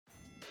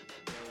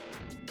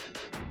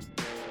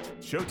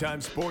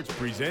Showtime Sports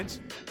presents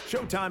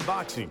Showtime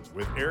Boxing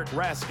with Eric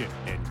Raskin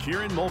and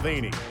Kieran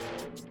Mulvaney.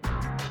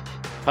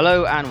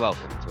 Hello and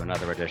welcome to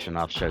another edition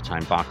of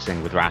Showtime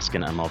Boxing with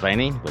Raskin and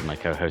Mulvaney. With my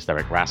co-host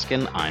Eric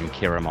Raskin, I'm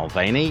Kieran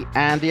Mulvaney,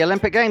 and the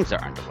Olympic Games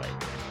are underway,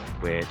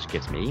 which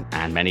gives me,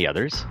 and many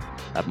others,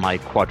 my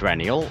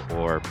quadrennial,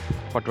 or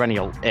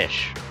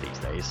quadrennial-ish these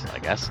days, I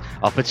guess,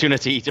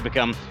 opportunity to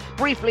become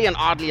briefly and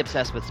oddly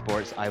obsessed with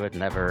sports I would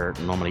never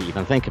normally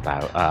even think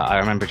about. I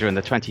remember during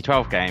the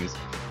 2012 Games,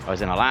 I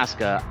was in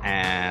Alaska,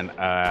 and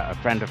a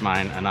friend of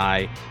mine and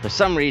I, for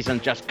some reason,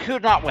 just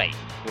could not wait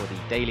for the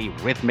daily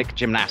rhythmic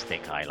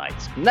gymnastic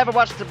highlights. Never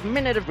watched a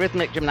minute of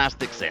rhythmic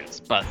gymnastics since,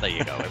 but there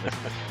you go.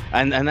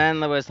 And then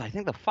there was, I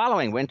think, the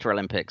following Winter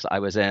Olympics, I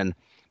was in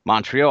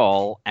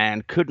Montreal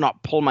and could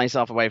not pull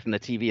myself away from the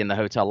TV in the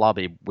hotel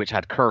lobby, which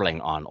had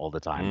curling on all the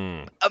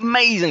time.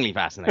 Amazingly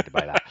fascinated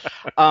by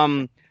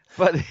that.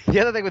 But the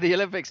other thing with the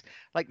Olympics,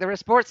 like, there are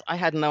sports I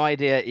had no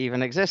idea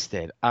even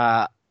existed,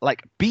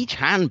 like beach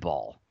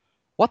handball.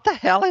 What the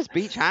hell is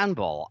beach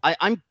handball?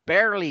 I'm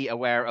barely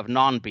aware of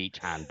non-beach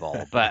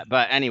handball,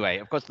 but anyway,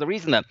 of course, the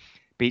reason that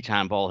beach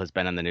handball has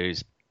been in the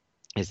news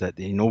is that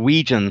the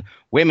Norwegian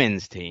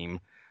women's team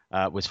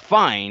was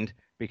fined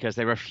because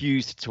they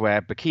refused to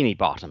wear bikini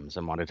bottoms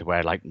and wanted to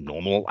wear like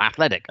normal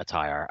athletic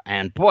attire.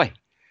 And boy,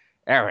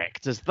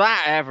 Eric, does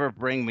that ever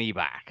bring me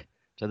back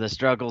to the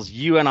struggles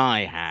you and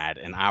I had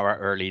in our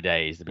early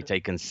days to be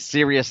taken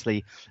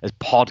seriously as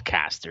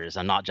podcasters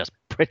and not just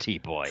pretty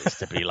boys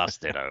to be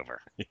lusted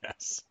over.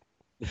 Yes.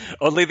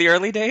 Only the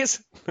early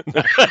days?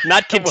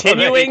 Not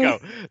continuing? Well,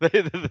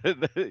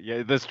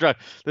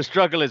 the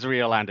struggle is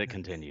real and it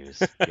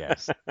continues.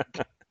 Yes.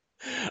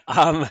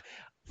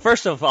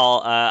 First of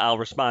all, I'll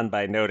respond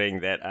by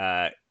noting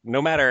that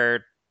no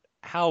matter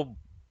how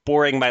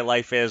boring my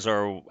life is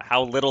or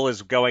how little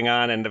is going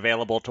on and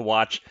available to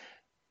watch,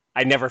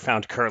 I never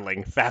found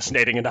curling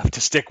fascinating enough to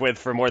stick with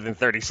for more than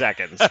 30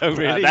 seconds. Oh,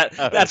 really?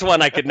 That's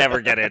one I could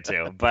never get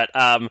into. But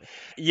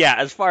yeah,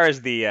 as far as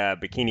the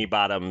bikini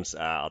bottoms,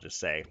 I'll just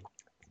say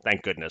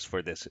thank goodness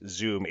for this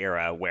Zoom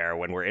era where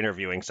when we're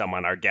interviewing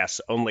someone, our guests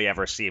only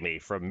ever see me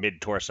from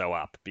mid-torso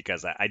up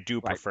because I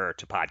do prefer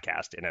to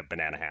podcast in a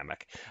banana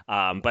hammock.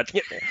 But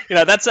you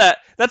know, that's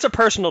a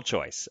personal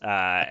choice,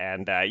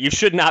 and you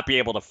should not be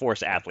able to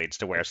force athletes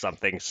to wear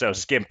something so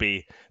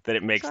skimpy that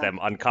it makes them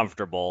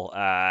uncomfortable.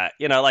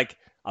 You know, like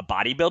a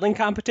bodybuilding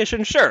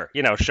competition, sure,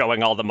 you know,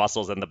 showing all the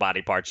muscles and the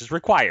body parts is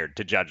required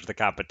to judge the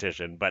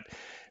competition, but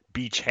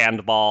beach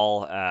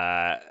handball,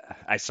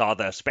 I saw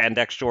the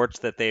spandex shorts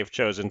that they've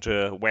chosen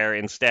to wear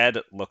instead.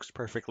 It looks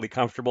perfectly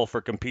comfortable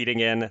for competing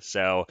in.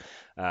 So,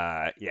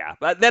 yeah.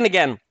 But then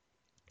again,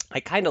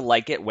 I kind of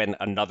like it when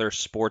another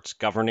sports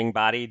governing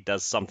body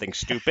does something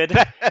stupid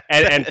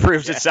and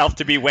proves itself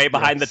to be way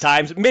behind the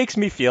times. It makes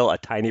me feel a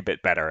tiny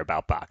bit better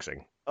about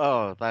boxing.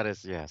 Oh, that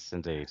is, yes,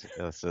 indeed.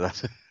 That's a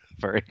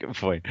very good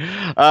point.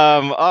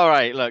 All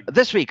right, look,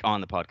 this week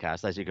on the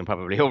podcast, as you can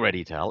probably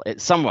already tell,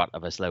 it's somewhat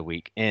of a slow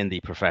week in the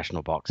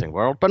professional boxing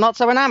world, but not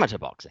so in amateur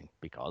boxing,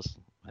 because,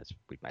 as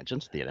we've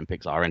mentioned, the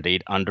Olympics are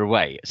indeed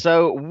underway.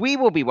 So we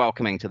will be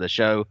welcoming to the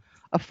show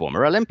a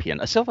former Olympian,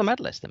 a silver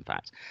medalist, in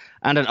fact,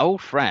 and an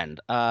old friend,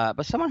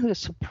 but someone who is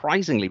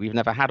surprisingly we've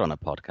never had on a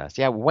podcast.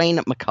 Yeah, Wayne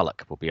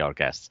McCulloch will be our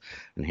guest,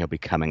 and he'll be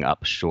coming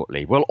up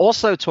shortly. We'll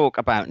also talk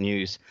about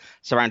news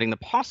surrounding the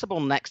possible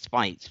next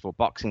fights for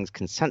boxing's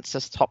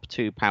consensus top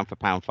 2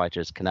 pound-for-pound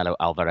fighters, Canelo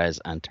Alvarez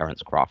and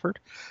Terence Crawford.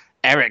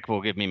 Eric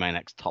will give me my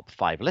next top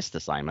 5 list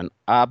assignment.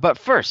 But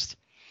first,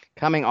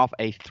 coming off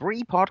a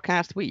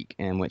 3-podcast week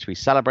in which we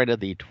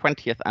celebrated the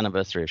 20th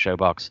anniversary of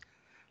ShoBox,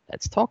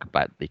 let's talk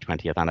about the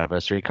 20th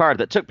anniversary card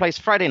that took place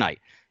Friday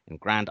night in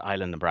Grand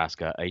Island,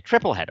 Nebraska, a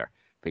triple header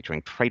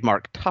featuring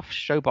trademark tough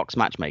ShoBox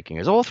matchmaking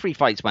as all 3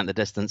 fights went the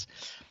distance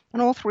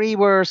and all 3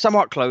 were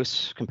somewhat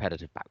close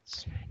competitive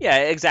bouts. Yeah,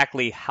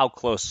 exactly how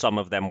close some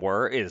of them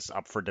were is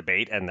up for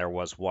debate, and there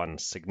was one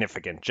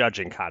significant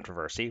judging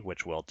controversy,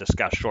 which we'll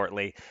discuss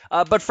shortly.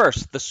 But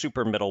first, the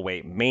super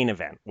middleweight main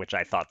event, which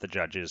I thought the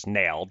judges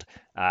nailed,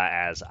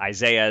 as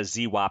Isaiah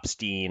Z-Wop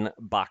Steen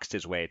boxed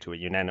his way to a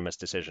unanimous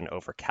decision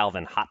over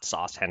Calvin Hot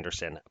Sauce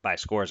Henderson by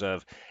scores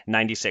of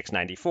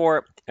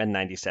 96-94 and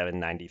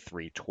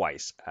 97-93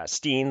 twice.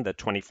 Steen, the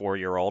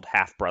 24-year-old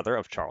half-brother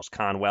of Charles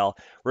Conwell,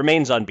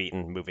 remains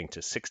unbeaten, moving to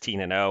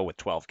 16-0 with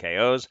 12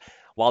 KOs,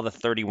 while the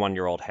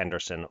 31-year-old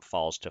Henderson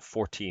falls to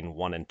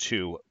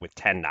 14-1-2 with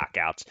 10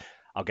 knockouts.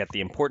 I'll get the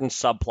important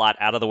subplot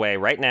out of the way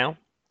right now.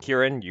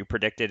 Kieran, you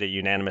predicted a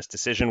unanimous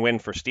decision win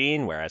for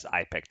Steen, whereas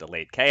I picked a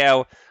late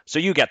KO. So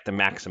you get the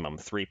maximum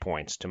 3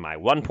 points to my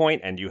 1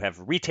 point, and you have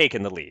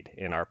retaken the lead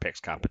in our picks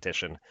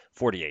competition,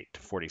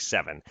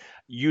 48-47.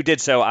 You did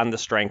so on the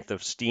strength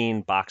of Steen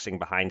boxing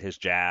behind his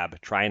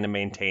jab, trying to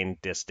maintain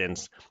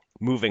distance,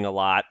 moving a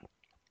lot.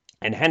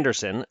 And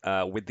Henderson,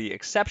 with the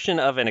exception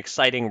of an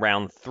exciting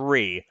round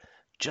 3,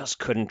 just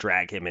couldn't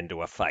drag him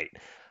into a fight.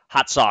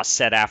 Hot Sauce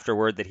said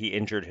afterward that he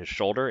injured his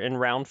shoulder in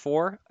round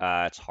 4.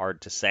 It's hard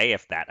to say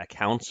if that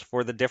accounts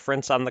for the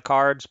difference on the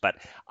cards, but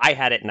I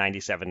had it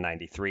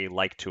 97-93,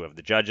 like 2 of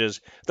the judges,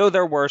 though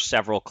there were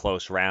several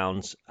close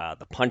rounds.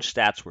 The punch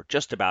stats were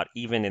just about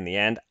even in the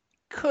end.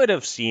 Could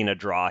have seen a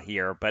draw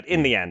here, but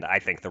in the end, I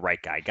think the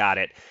right guy got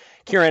it.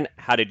 Kieran,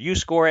 how did you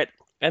score it?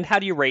 And how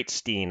do you rate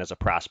Steen as a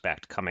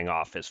prospect coming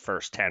off his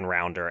first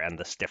 10-rounder and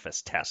the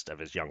stiffest test of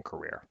his young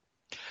career?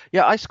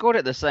 Yeah, I scored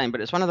it the same,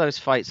 but it's one of those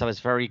fights I was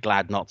very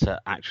glad not to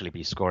actually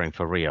be scoring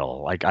for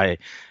real. Like, I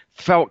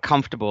felt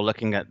comfortable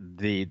looking at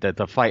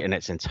the fight in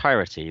its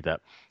entirety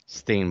that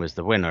Steen was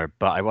the winner,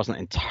 but I wasn't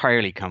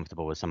entirely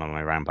comfortable with some of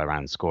my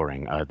round-by-round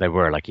scoring. There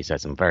were, like you said,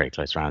 some very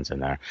close rounds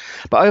in there.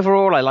 But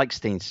overall, I like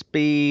Steen's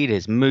speed,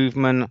 his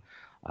movement,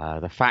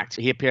 the fact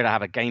he appeared to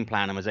have a game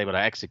plan and was able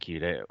to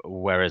execute it,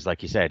 whereas,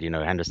 like you said,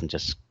 Henderson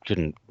just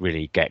couldn't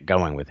really get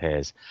going with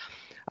his.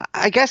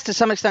 I guess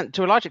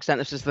to a large extent,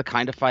 this is the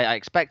kind of fight I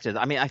expected.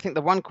 I mean, I think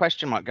the one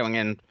question mark going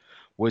in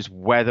was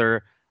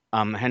whether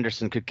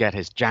Henderson could get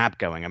his jab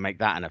going and make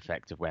that an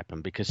effective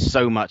weapon, because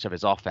so much of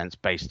his offense,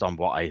 based on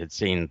what I had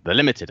seen, the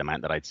limited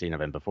amount that I'd seen of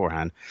him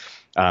beforehand,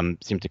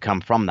 seemed to come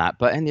from that.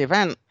 But in the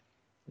event,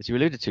 as you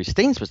alluded to,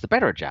 Steen's was the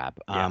better jab.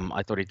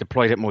 I thought he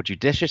deployed it more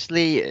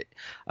judiciously.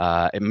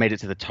 It made it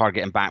to the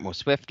target and back more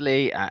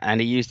swiftly,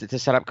 and he used it to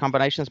set up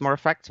combinations more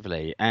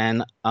effectively.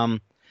 And and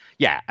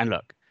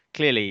look,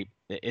 clearly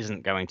it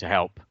isn't going to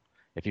help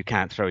if you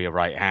can't throw your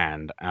right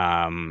hand.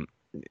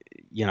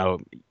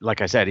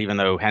 Like I said, even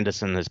though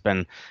Henderson has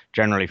been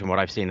generally, from what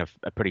I've seen,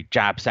 a pretty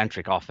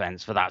jab-centric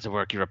offense, for that to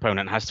work, your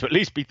opponent has to at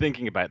least be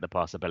thinking about the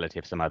possibility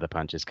of some other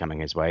punches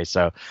coming his way.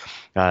 So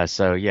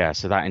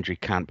that injury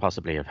can't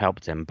possibly have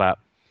helped him. But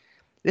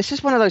this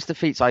is one of those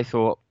defeats I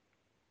thought,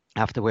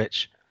 after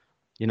which,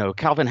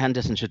 Calvin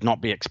Henderson should not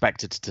be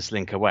expected to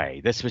slink away.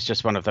 This was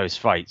just one of those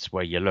fights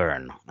where you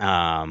learn.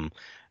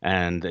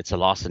 And it's a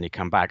loss and you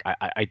come back.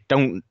 I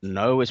don't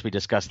know, as we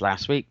discussed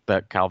last week,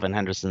 that Calvin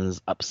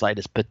Henderson's upside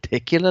is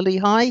particularly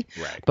high,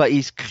 right, but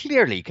he's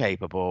clearly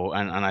capable,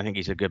 and I think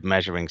he's a good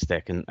measuring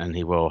stick, and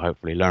he will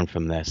hopefully learn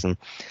from this. And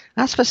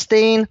as for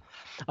Steen,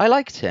 I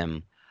liked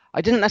him. I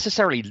didn't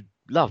necessarily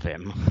love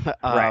him.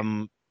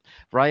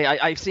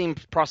 Right. I've seen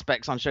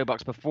prospects on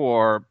ShowBox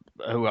before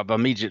who have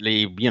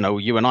immediately,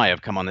 you and I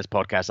have come on this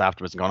podcast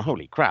afterwards and gone,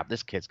 holy crap,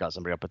 this kid's got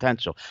some real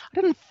potential.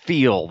 I didn't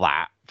feel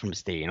that from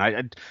Steen.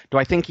 Do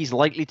I think he's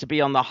likely to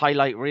be on the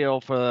highlight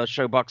reel for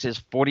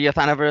ShowBox's 40th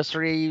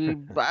anniversary?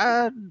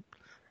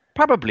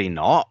 Probably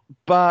not.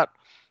 But,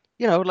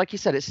 like you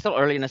said, it's still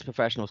early in his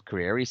professional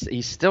career.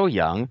 He's still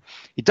young.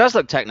 He does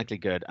look technically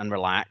good and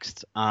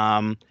relaxed.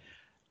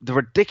 The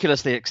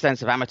ridiculously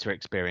extensive amateur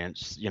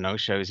experience,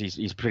 shows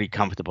he's pretty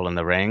comfortable in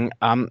the ring.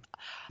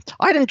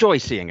 I'd enjoy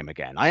seeing him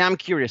again. I am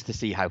curious to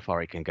see how far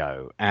he can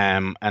go.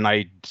 And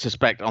I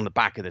suspect on the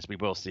back of this, we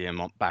will see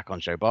him back on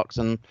ShowBox.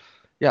 And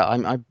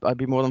yeah, I'd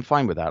be more than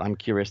fine with that. I'm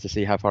curious to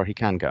see how far he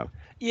can go.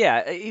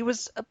 Yeah, he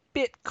was a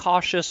bit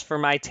cautious for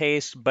my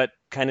taste, but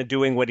kind of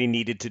doing what he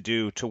needed to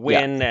do to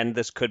win. Yeah. And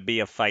this could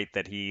be a fight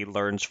that he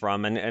learns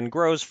from and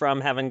grows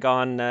from, having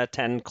gone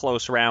 10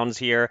 close rounds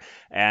here.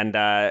 And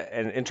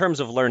in terms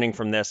of learning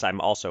from this, I'm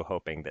also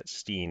hoping that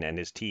Steen and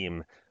his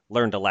team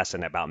learned a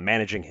lesson about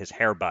managing his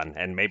hair bun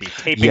and maybe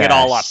taping it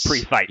all up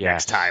pre-fight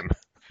next time.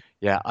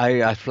 Yeah, I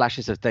had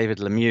flashes of David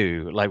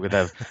Lemieux, like with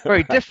a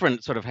very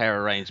different sort of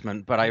hair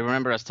arrangement. But I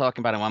remember us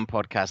talking about in one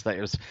podcast that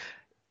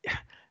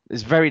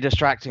it's very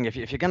distracting if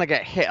you're going to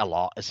get hit a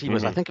lot, as he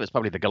was. I think it was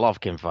probably the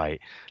Golovkin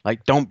fight.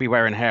 Like, don't be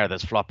wearing hair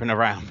that's flopping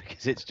around,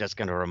 because it's just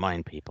going to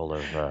remind people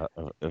of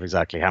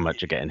exactly how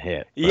much you're getting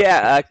hit. But,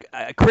 yeah,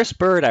 Chris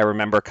Bird, I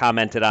remember,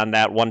 commented on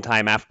that one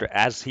time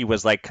as he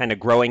was like kind of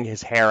growing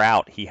his hair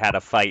out. He had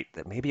a fight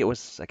that maybe it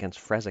was against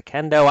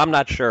Frezakendo, I'm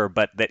not sure,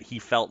 but that he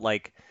felt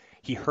like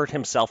he hurt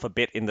himself a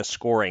bit in the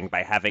scoring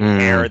by having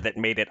hair that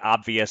made it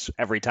obvious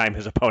every time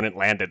his opponent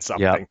landed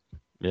something.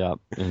 Yeah,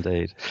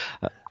 indeed.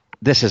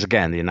 This is,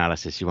 again, the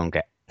analysis you won't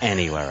get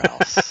anywhere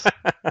else.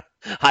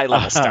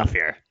 High-level stuff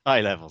here.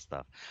 High-level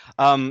stuff.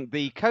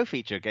 The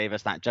co-feature gave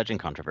us that judging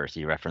controversy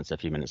you referenced a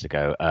few minutes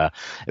ago.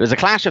 It was a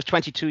clash of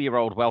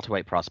 22-year-old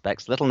welterweight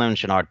prospects, little-known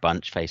Shenard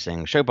Bunch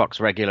facing ShowBox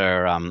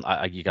regular.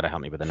 You got to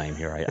help me with the name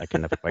here. I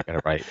can never quite get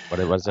it right. What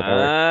it was?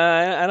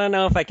 I don't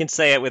know if I can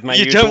say it with my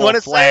usual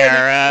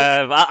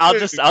flair. I'll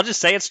just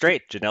say it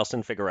straight.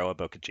 Janelson Figueroa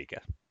Boca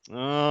Chica.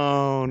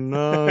 Oh,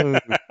 no.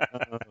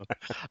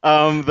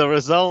 The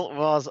result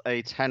was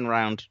a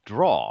 10-round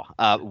draw.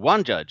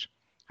 One judge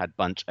had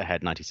Bunch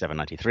ahead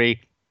 97-93.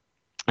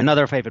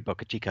 Another favored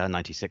Boca Chica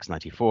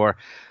 96-94.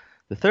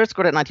 The third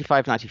scored at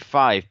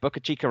 95-95. Boca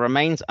Chica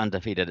remains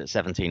undefeated at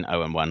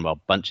 17-0-1,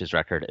 while Bunch's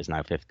record is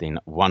now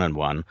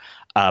 15-1-1.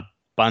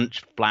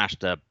 Bunch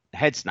flashed a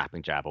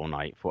head-snapping jab all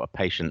night for a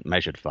patient,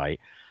 measured fight.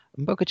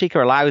 Boca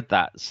Chica allowed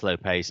that slow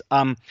pace.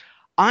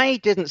 I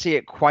didn't see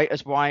it quite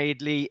as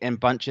widely in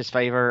Bunch's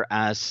favor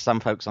as some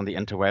folks on the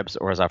interwebs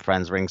or as our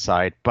friends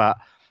ringside, but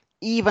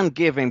even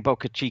giving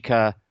Boca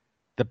Chica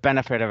the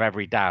benefit of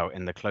every doubt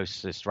in the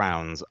closest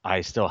rounds,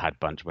 I still had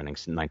Bunch winning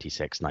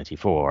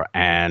 96-94.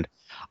 And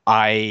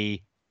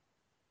I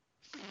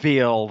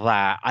feel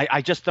that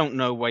I just don't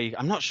know why.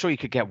 I'm not sure you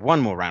could get one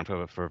more round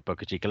for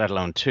Boca Chica, let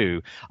alone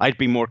two. I'd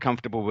be more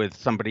comfortable with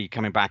somebody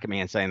coming back at me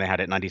and saying they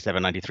had it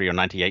 97-93 or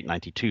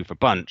 98-92 for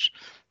Bunch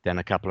than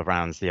a couple of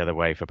rounds the other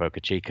way for Boca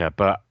Chica.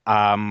 But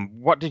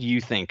what did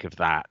you think of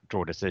that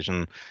draw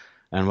decision?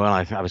 And well,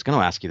 I was going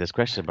to ask you this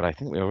question, but I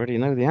think we already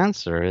know the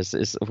answer. Is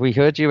have we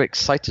heard you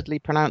excitedly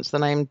pronounce the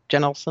name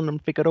Jenelson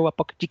and Figueroa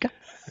Boca Chica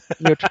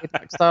in your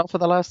trademark style for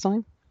the last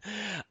time?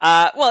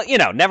 Well,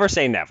 never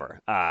say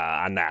never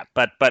on that.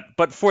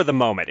 But for the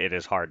moment, it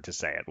is hard to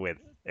say it with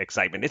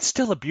excitement. It's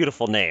still a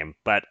beautiful name,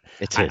 but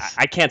it is.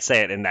 I can't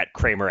say it in that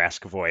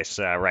Kramer-esque voice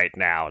right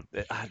now.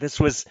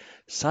 This was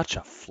such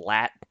a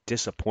flat,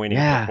 disappointing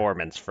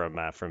performance from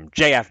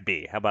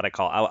JFB. How about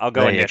I'll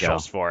go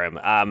initials for him.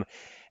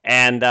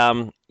 I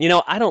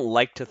don't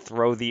like to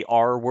throw the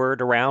R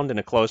word around in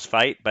a close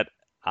fight, but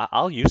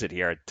I'll use it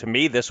here. To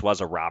me, this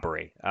was a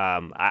robbery.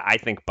 I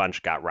think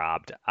Bunch got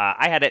robbed.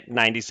 I had it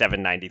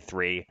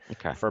 97-93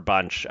 for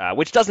Bunch,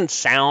 which doesn't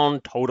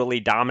sound totally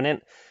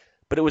dominant,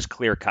 but it was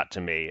clear cut to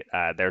me.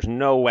 There's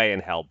no way in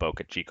hell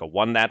Boca Chica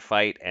won that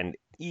fight, and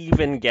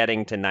even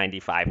getting to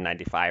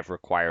 95-95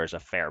 requires a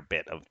fair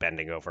bit of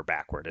bending over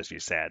backward, as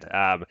you said.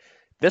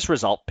 This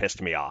result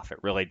pissed me off. It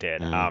really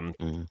did.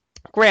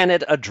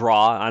 Granted, a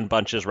draw on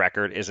Bunch's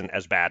record isn't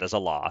as bad as a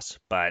loss,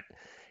 but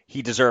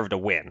he deserved a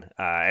win.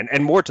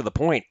 And more to the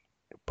point,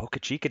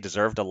 Boca Chica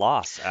deserved a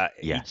loss.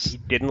 Yes. He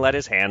didn't let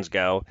his hands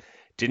go,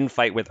 didn't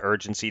fight with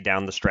urgency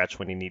down the stretch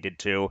when he needed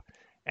to,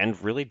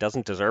 and really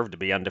doesn't deserve to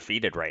be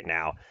undefeated right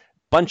now.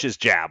 Bunch's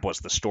jab was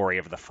the story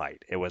of the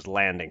fight. It was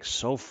landing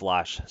so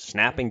flush,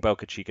 snapping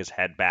Boca Chica's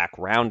head back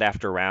round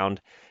after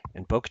round,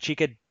 and Boca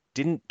Chica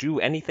didn't do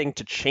anything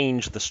to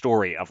change the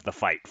story of the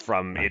fight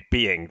from it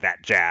being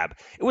that jab.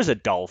 It was a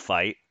dull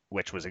fight,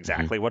 which was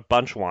exactly what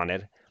Bunch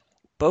wanted.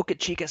 Boca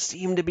Chica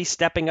seemed to be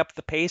stepping up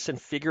the pace and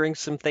figuring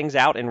some things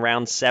out in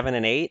rounds 7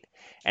 and 8,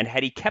 and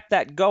had he kept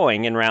that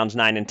going in rounds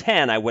 9 and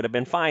 10, I would have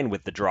been fine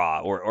with the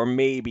draw, or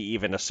maybe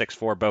even a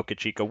 6-4 Boca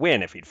Chica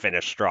win if he'd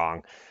finished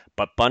strong.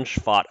 But Bunch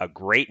fought a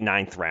great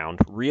 9th round,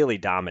 really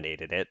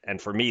dominated it, and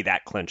for me,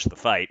 that clinched the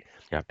fight.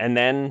 Yep. And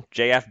then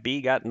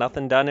JFB got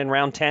nothing done in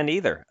round 10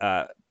 either.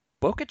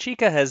 Boca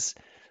Chica has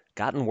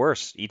gotten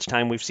worse each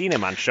time we've seen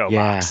him on Showbox.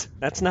 Yeah.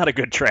 That's not a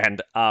good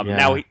trend.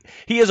 Now,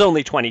 he is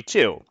only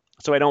 22,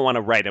 so I don't want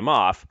to write him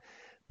off,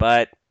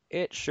 but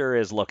it sure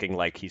is looking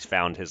like he's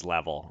found his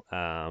level.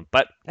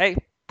 But hey,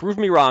 prove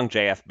me wrong,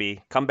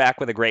 JFB. Come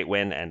back with a great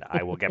win, and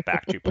I will get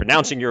back to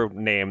pronouncing your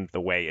name the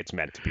way it's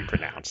meant to be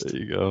pronounced.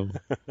 There you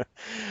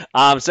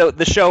go. So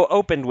the show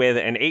opened with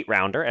an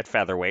 8-rounder at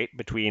featherweight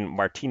between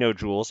Martino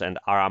Jules and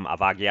Aram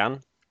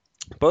Avagian,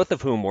 both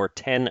of whom were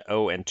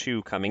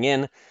 10-0-2 coming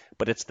in,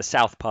 but it's the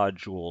Southpaw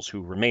Jules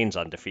who remains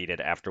undefeated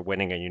after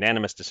winning a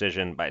unanimous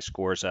decision by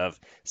scores of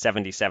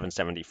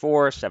 77-74,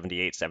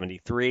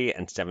 78-73,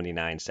 and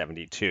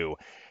 79-72.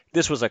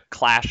 This was a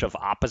clash of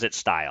opposite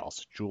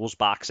styles, Jules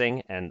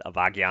boxing and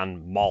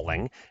Avagian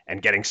mauling,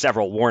 and getting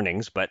several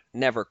warnings, but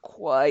never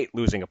quite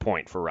losing a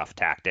point for rough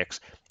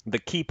tactics. The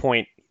key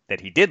point that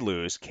he did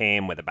lose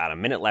came with about a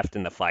minute left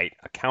in the fight,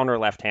 a counter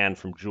left hand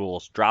from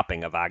Jules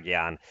dropping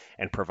Avagian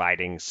and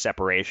providing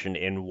separation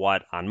in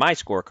what, on my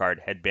scorecard,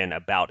 had been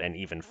about an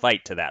even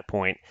fight to that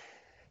point.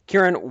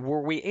 Kieran,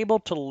 were we able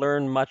to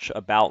learn much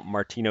about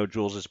Martino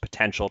Jules'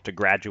 potential to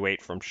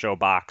graduate from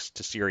Showbox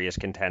to serious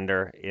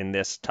contender in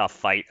this tough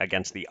fight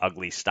against the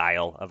ugly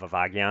style of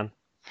Avagian?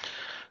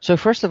 So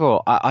first of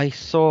all, I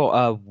saw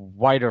a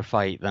wider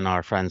fight than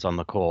our friends on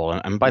the call,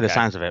 and by the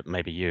sounds of it,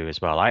 maybe you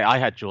as well. I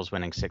had Jules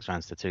winning 6-2,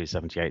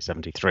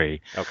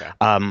 78-73. Okay.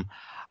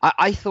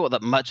 I thought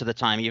that much of the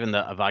time, even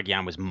though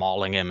Avagian was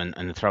mauling him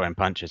and throwing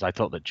punches, I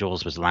thought that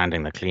Jules was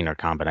landing the cleaner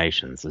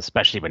combinations,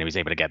 especially when he was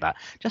able to get that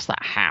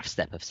half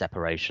step of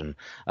separation,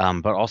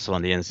 but also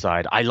on the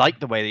inside. I liked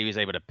the way that he was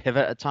able to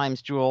pivot at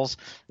times, Jules,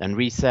 and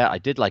reset. I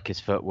did like his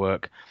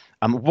footwork.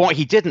 What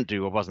he didn't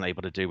do or wasn't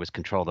able to do was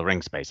control the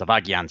ring space.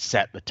 Avagian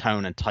set the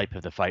tone and type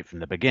of the fight from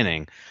the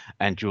beginning,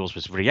 and Jules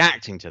was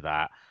reacting to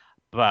that.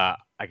 But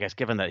I guess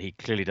given that he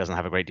clearly doesn't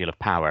have a great deal of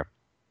power,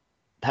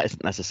 that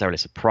isn't necessarily a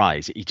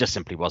surprise. He just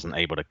simply wasn't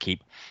able to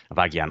keep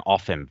Avagian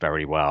off him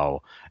very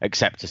well,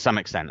 except to some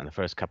extent in the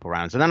first couple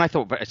rounds. And then I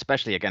thought,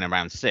 especially again in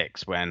round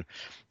 6, when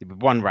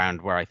one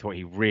round where I thought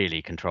he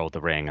really controlled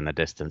the ring and the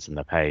distance and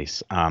the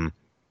pace.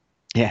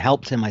 It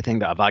helped him, I think,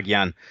 that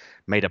Avagian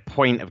made a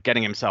point of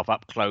getting himself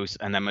up close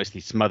and then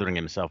mostly smothering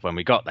himself when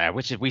we got there,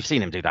 which we've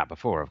seen him do that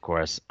before, of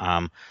course.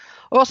 I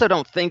also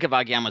don't think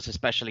Avagian was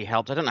especially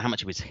helped. I don't know how much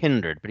he was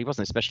hindered, but he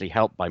wasn't especially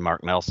helped by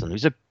Mark Nelson,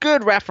 who's a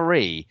good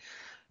referee,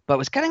 but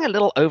was getting a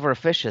little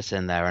over-officious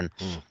in there. And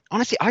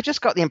honestly, I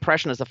just got the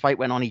impression as the fight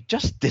went on, he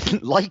just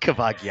didn't like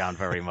Avagian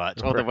very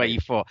much, or the way he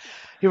fought.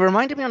 He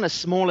reminded me on a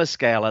smaller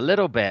scale a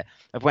little bit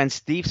of when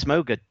Steve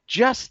Smoger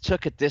just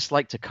took a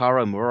dislike to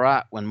Karo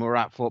Murat when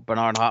Murat fought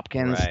Bernard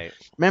Hopkins. Right.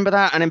 Remember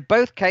that? And in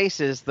both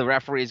cases, the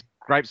referee's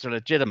gripes are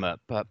legitimate,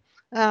 but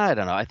I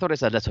don't know. I thought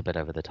it's a little bit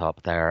over the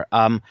top there.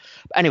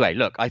 Anyway,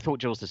 look, I thought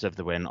Jules deserved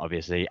the win,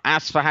 obviously.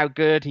 As for how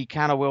good he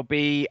can or will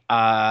be,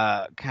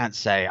 can't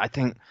say. I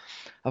think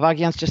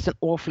Avagian's just an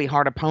awfully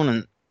hard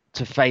opponent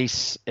to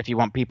face if you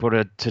want people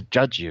to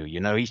judge you. You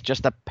know, he's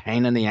just a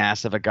pain in the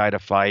ass of a guy to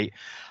fight.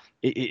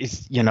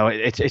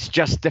 It's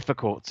just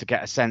difficult to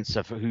get a sense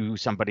of who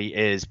somebody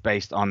is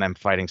based on them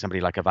fighting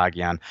somebody like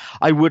Avagian.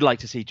 I would like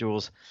to see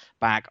Jules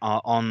back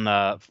on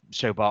the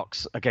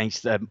Showbox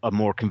against a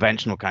more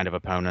conventional kind of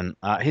opponent.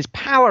 His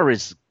power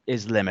is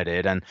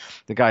limited, and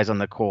the guys on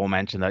the call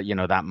mentioned that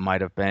that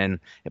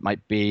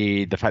might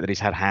be the fact that he's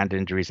had hand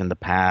injuries in the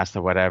past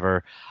or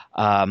whatever.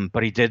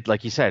 But he did,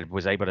 like you said,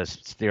 was able to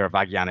steer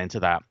Avagian into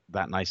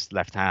that nice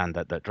left hand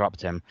that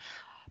dropped him.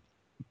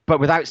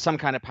 But without some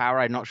kind of power,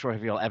 I'm not sure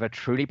if he'll ever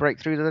truly break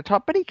through to the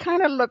top. But he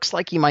kind of looks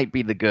like he might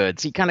be the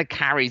goods. He kind of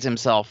carries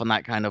himself in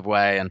that kind of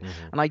way, and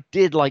I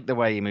did like the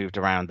way he moved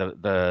around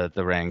the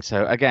ring.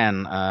 So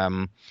again,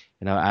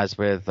 as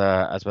with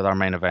our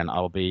main event,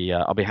 I'll be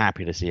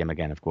happy to see him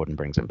again if Gordon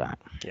brings him back.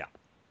 Yeah.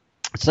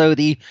 So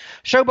the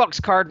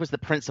Showbox card was the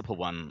principal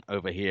one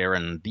over here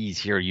in these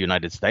here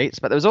United States,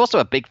 but there was also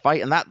a big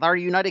fight in that there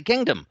United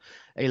Kingdom,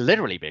 a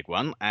literally big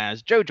one,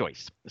 as Joe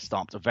Joyce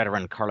stomped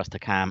veteran Carlos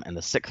Takam in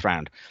the 6th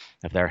round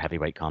of their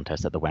heavyweight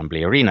contest at the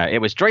Wembley Arena. It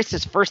was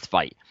Joyce's first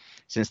fight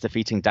since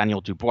defeating Daniel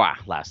Dubois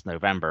last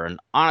November, and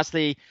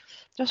honestly,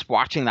 just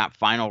watching that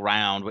final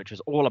round, which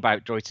was all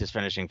about Joyce's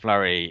finishing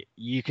flurry,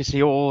 you can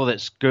see all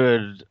that's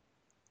good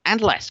and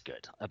less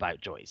good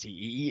about Joyce.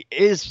 He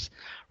is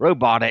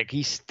robotic,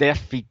 he's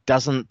stiff, he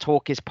doesn't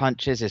talk his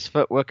punches, his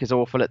footwork is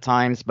awful at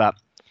times, but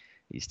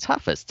he's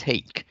tough as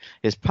teak.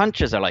 His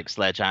punches are like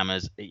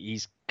sledgehammers.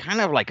 He's kind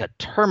of like a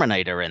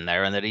Terminator in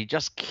there, and that he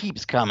just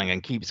keeps coming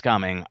and keeps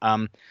coming.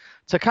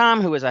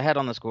 Takam, who was ahead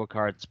on the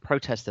scorecards,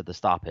 protested the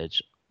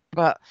stoppage,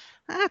 but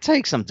that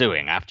takes some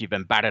doing after you've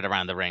been batted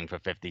around the ring for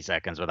 50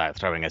 seconds without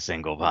throwing a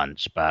single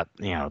punch. But,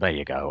 there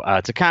you go.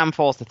 Takam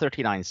falls to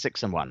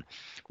 39-6-1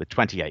 with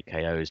 28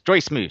 KOs.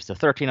 Joyce moves to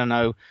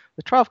 13-0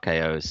 with 12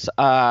 KOs.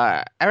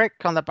 Eric,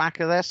 on the back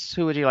of this,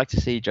 who would you like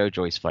to see Joe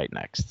Joyce fight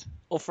next?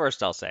 Well,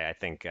 first I'll say I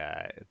think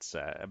it's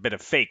a bit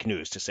of fake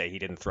news to say he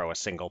didn't throw a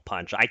single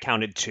punch. I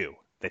counted 2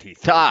 that he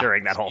threw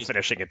during that whole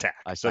finishing attack.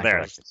 So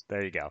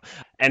there you go.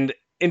 And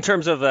in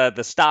terms of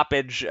the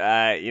stoppage,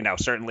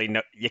 certainly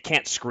you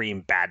can't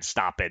scream bad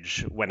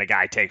stoppage when a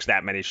guy takes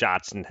that many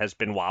shots and has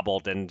been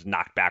wobbled and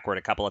knocked backward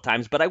a couple of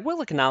times. But I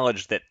will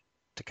acknowledge that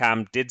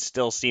Takam did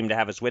still seem to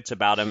have his wits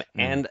about him,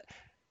 and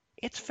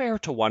it's fair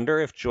to wonder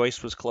if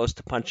Joyce was close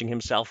to punching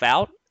himself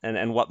out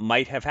and what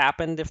might have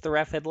happened if the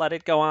ref had let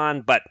it go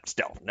on. But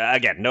still,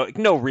 again,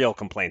 no real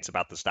complaints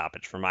about the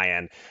stoppage from my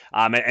end.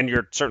 And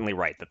you're certainly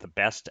right that the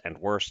best and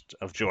worst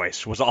of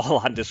Joyce was all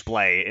on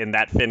display in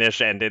that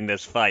finish and in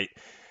this fight.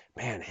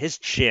 Man, his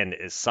chin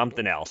is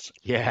something else.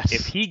 Yes.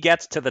 If he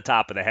gets to the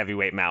top of the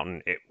heavyweight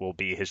mountain, it will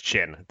be his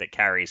chin that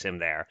carries him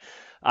there.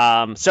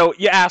 So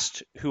you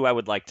asked who I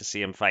would like to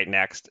see him fight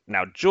next.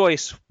 Now,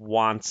 Joyce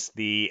wants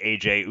the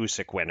AJ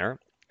Usyk winner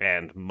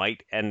and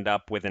might end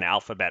up with an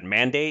alphabet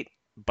mandate,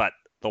 but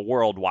the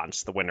world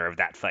wants the winner of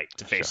that fight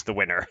to face the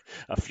winner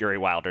of Fury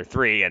Wilder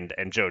 3, and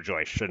Joe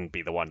Joyce shouldn't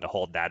be the one to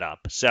hold that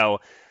up. So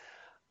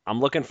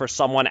I'm looking for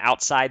someone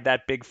outside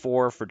that big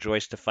 4 for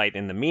Joyce to fight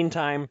in the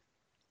meantime.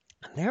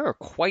 There are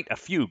quite a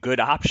few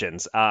good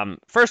options.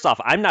 First off,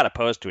 I'm not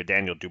opposed to a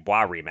Daniel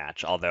Dubois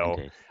rematch, although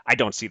I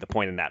don't see the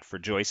point in that for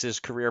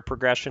Joyce's career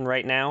progression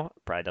right now.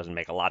 Probably doesn't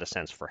make a lot of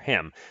sense for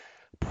him.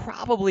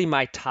 Probably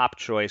my top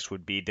choice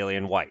would be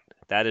Dillian Whyte.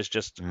 That is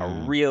just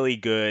a really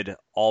good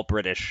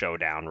all-British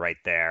showdown right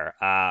there.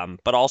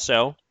 But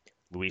also,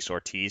 Luis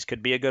Ortiz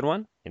could be a good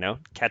one.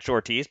 Catch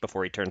Ortiz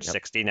before he turns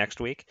 60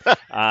 next week.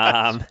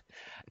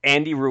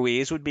 Andy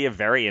Ruiz would be a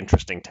very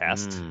interesting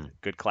test.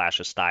 Good clash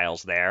of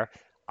styles there.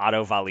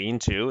 Otto Wallin,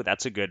 too.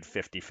 That's a good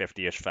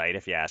 50-50-ish fight,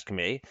 if you ask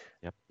me.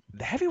 Yep.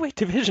 The heavyweight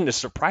division is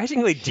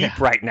surprisingly deep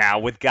right now,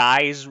 with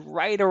guys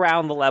right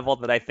around the level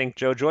that I think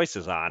Joe Joyce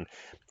is on.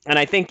 And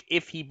I think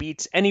if he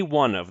beats any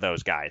one of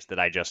those guys that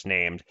I just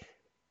named,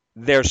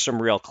 there's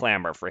some real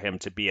clamor for him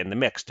to be in the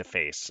mix to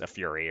face a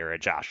Fury or a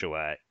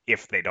Joshua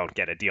if they don't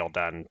get a deal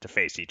done to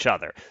face each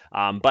other.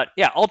 But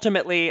yeah,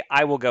 ultimately,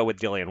 I will go with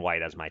Dillian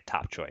Whyte as my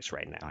top choice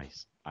right now.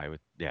 Nice.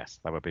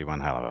 That would be one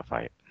hell of a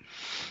fight.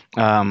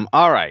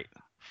 All right.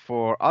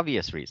 For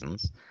obvious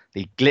reasons,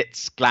 the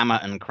glitz, glamour,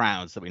 and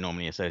crowds that we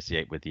normally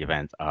associate with the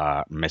event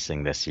are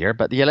missing this year.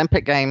 But the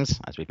Olympic Games,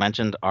 as we've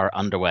mentioned, are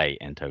underway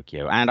in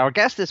Tokyo. And our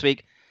guest this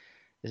week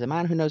is a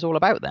man who knows all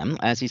about them,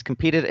 as he's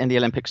competed in the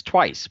Olympics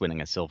twice, winning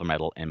a silver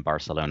medal in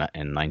Barcelona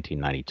in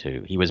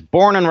 1992. He was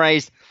born and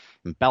raised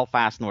in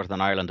Belfast,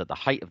 Northern Ireland, at the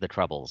height of the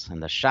Troubles,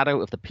 in the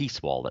shadow of the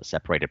peace wall that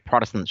separated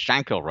Protestant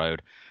Shankill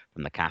Road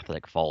from the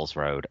Catholic Falls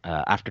Road.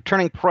 After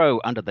turning pro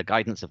under the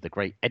guidance of the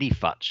great Eddie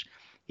Futch,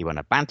 he won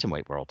a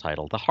bantamweight world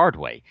title the hard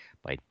way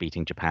by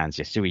beating Japan's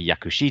Yasui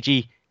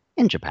Yakushiji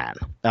in Japan.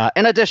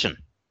 In addition,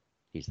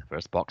 he's the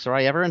first boxer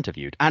I ever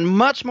interviewed. And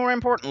much more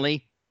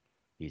importantly,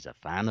 He's a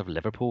fan of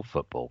Liverpool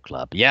Football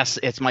Club. Yes,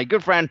 it's my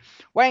good friend,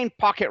 Wayne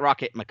Pocket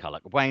Rocket McCulloch.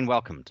 Wayne,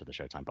 welcome to the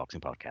Showtime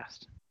Boxing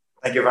Podcast.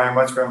 Thank you very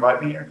much for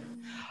inviting me here.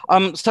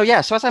 So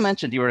as I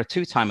mentioned, you were a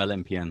two-time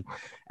Olympian.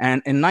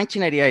 And in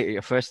 1988, at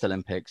your first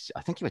Olympics,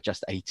 I think you were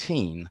just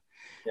 18.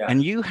 Yeah.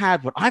 And you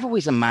had what I've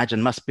always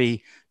imagined must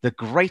be the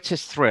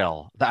greatest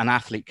thrill that an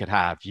athlete could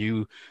have.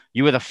 You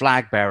were the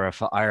flag bearer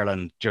for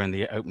Ireland during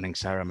the opening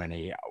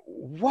ceremony.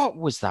 What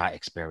was that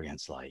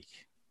experience like?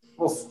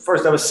 Well,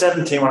 first, I was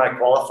 17 when I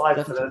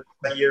qualified for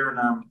the year,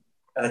 and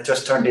I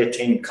just turned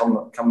 18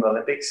 come the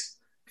Olympics.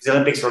 Because the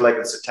Olympics were like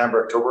in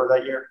September, October of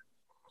that year.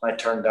 I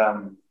turned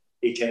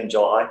 18 in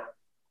July.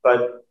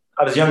 But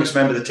I was the youngest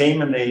member of the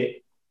team, and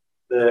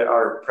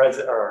our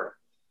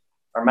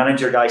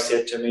manager guy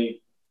said to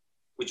me,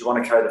 "Would you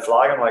want to carry the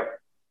flag?" I'm like,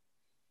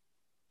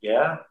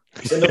 "Yeah."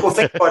 He said, "Look, well,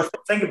 think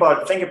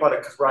about it,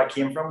 because where I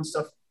came from and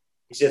stuff."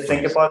 He said,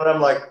 "Think about it."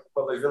 I'm like,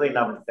 "Well, there's really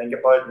nothing to think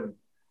about, and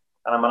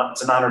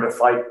it's an honor to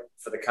fight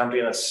for the country,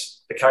 and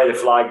to carry the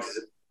flag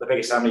is the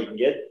biggest honor you can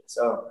get."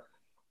 So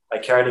I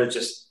carried it at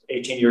just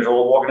 18 years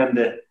old, walking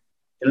into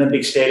the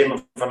Olympic Stadium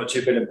in front of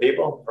 2 billion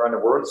people around the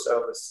world. So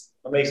it was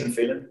an amazing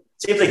feeling.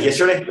 It seems like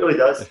yesterday, it really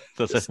does.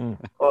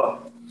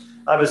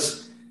 I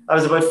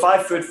was about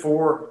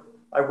 5'4".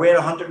 I weighed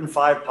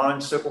 105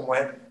 pounds, soaking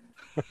wet,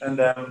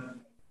 and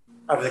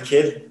I was a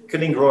kid.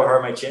 Couldn't even grow a hair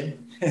on my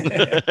chin.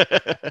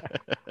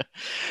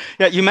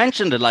 Yeah, you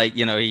mentioned it, like,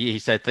 he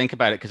said, think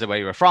about it because of where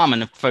you were from.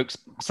 And folks,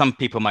 some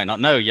people might not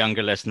know,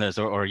 younger listeners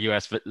or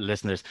US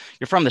listeners,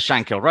 you're from the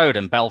Shankill Road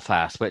in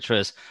Belfast, which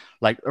was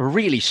like a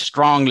really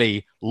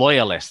strongly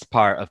loyalist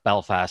part of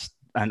Belfast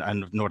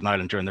and Northern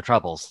Ireland during the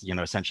Troubles,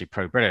 essentially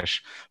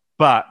pro-British.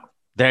 But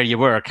there you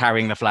were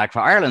carrying the flag for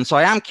Ireland. So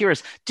I am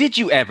curious, did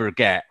you ever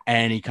get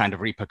any kind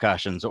of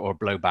repercussions or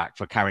blowback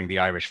for carrying the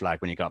Irish flag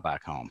when you got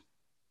back home?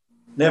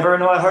 Never.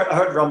 No, I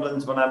heard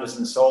rumblings when I was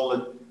in Seoul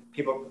that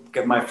people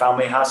give my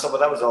family hassle, but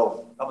that was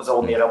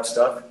all made up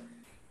stuff.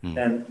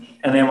 And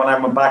then when I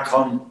went back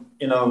home,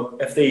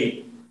 if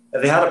they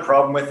had a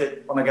problem with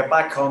it, when I got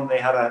back home, they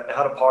had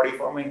a party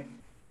for me.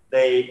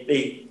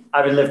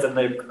 I lived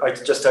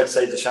just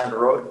outside the Shankill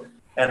Road,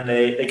 and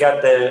they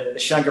got the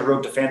Shankill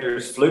Road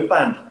Defenders flute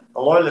band, a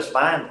loyalist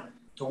band,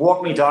 to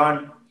walk me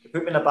down, to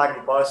put me in the back of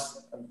the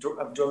bus, and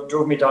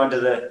drove me down to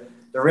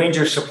the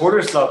Rangers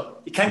Supporters Club.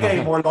 You can't get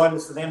any more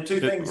loyalists than them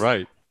two things.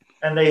 Right.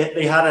 And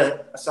they had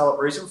a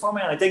celebration for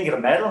me, and I didn't get a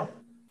medal,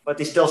 but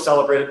they still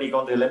celebrated me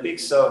going to the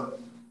Olympics. So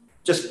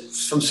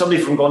just from somebody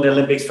from going to the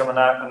Olympics from an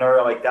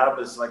era like that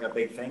was like a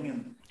big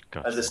thing.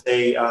 And as I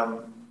say,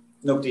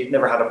 nobody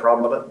never had a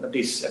problem with it.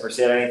 Nobody's ever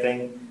said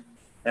anything.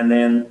 And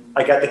then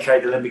I got to carry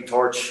the Olympic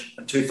torch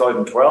in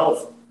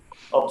 2012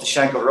 up to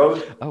Shankill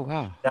Road. Oh,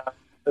 wow.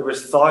 There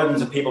was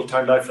thousands of people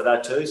turned out for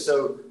that too.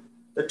 So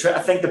I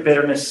think the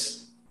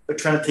bitterness, they're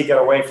trying to take it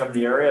away from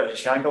the area of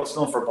Shankill. It's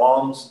known for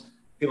bombs,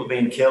 people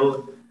being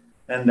killed,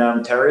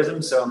 and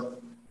terrorism. So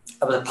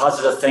it was a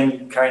positive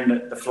thing,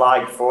 carrying the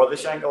flag for the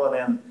Shankill, and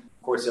then,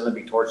 of course, the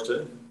Olympic torch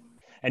too.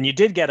 And you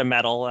did get a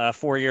medal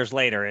 4 years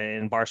later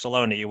in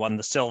Barcelona. You won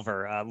the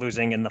silver,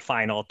 losing in the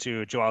final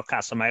to Joel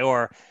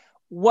Casamayor.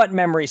 What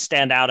memories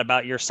stand out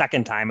about your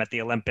second time at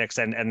the Olympics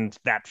and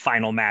that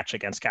final match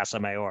against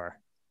Casamayor?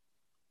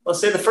 Well,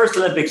 say the first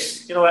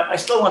Olympics, I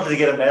still wanted to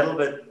get a medal,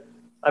 but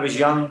I was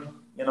young.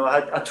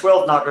 I had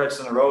 12 knockouts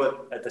in a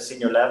row at the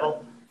senior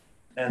level.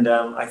 And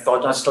I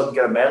thought I still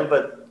get a medal,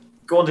 but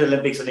going to the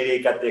Olympics, I needed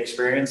to get the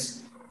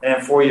experience.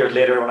 And 4 years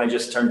later, when I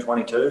just turned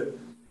 22,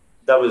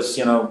 that was,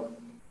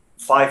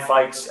 5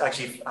 fights.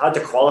 Actually, I had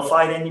to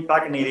qualify then.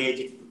 Back in 88,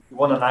 you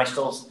won the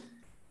Nationals,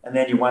 and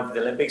then you went to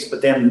the Olympics.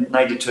 But then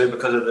 92,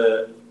 because of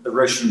the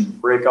Russian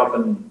breakup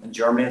in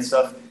Germany and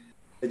stuff,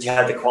 that you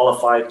had to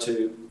qualify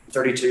to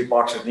 32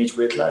 boxers in each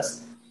weight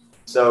class.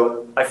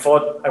 So I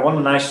won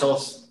the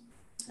Nationals,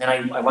 and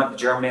I went to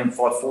Germany and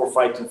fought 4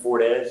 fights in 4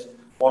 days,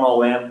 won all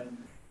them.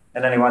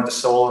 And then I went to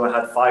Seoul and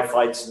I had 5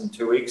 fights in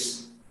 2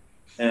 weeks.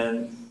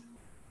 And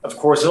of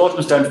course, it all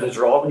comes down to the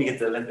draw when you get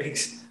to the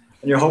Olympics.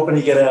 And you're hoping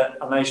you get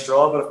a nice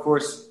draw. But of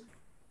course,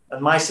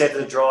 in my set of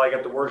the draw, I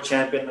got the world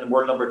champion and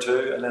world number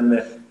 2. And then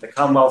the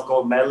Commonwealth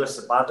gold medalist,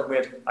 the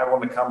bantamweight. I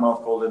won the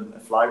Commonwealth gold in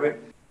flyweight.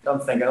 I'm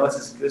thinking,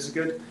 this is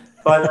good.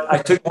 But I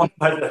took one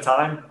fight at a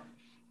time,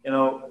 and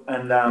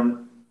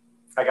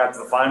I got to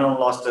the final and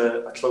lost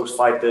a close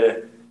fight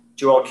to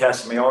Joel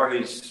Casamayor,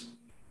 who's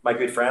my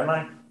good friend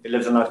now. He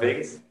lives in Las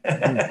Vegas.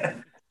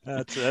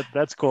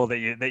 That's cool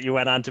that you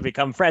went on to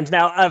become friends.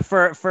 Now,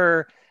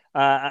 for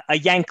a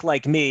Yank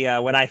like me,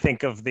 when I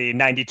think of the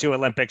 '92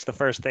 Olympics, the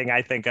first thing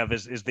I think of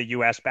is the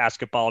U.S.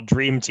 basketball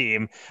dream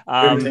team.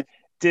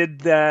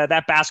 Did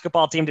that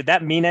basketball team, did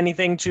that mean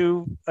anything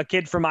to a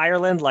kid from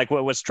Ireland? Like,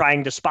 what was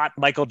trying to spot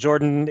Michael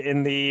Jordan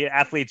in the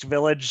athletes'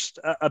 village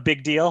a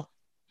big deal?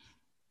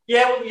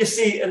 Yeah, well, you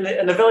see in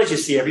the village, you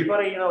see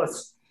everybody.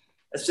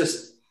 It's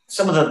just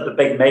some of the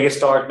big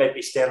megastars might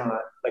be staying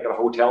at a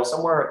hotel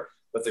somewhere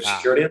with their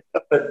security and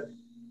stuff. But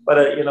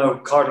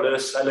Carl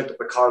Lewis, I looked up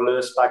at Carl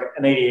Lewis back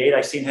in '88.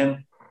 I seen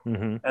him,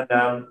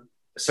 and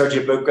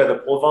Sergio Buca,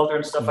 the pole vaulter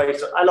and stuff.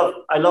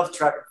 I love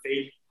track and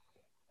field,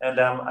 And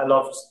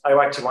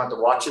I actually wanted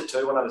to watch it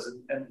too when I was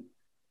in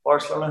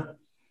Barcelona.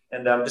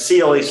 And to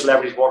see all these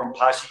celebrities walking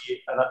past you,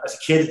 and as a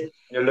kid,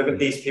 you're looking at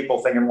these people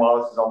thinking,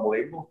 wow, this is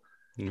unbelievable.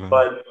 Mm-hmm.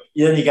 But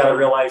then you got to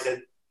realize that,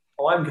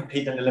 I'm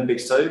competing in the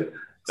Olympics too.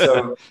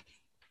 So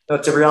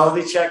it's a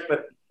reality check,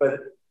 but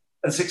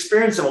it's an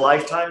experience of a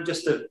lifetime.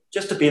 Just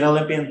to be an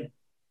Olympian,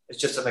 it's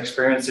just an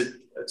experience.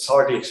 It's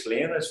hard to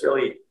explain. It's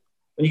really,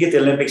 when you get to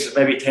the Olympics, it's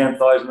maybe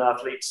 10,000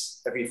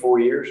 athletes every 4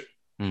 years.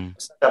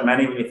 It's not that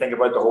many when you think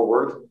about the whole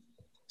world.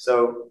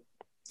 So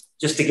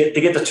just to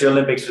get the two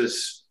Olympics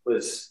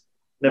was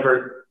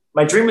never,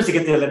 my dream was to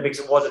get to the Olympics.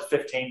 It was at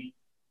 15,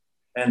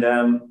 and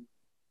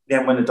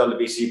then win the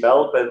WBC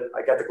belt. But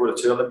I got to go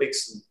to two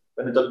Olympics and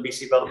win the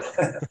WBC belt.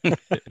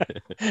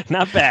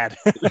 Not bad.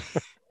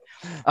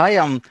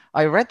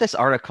 I read this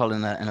article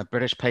in a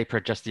British paper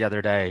just the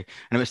other day,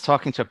 and it was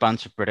talking to a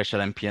bunch of British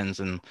Olympians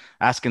and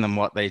asking them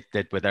what they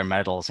did with their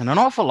medals. And an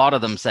awful lot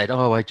of them said,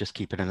 I just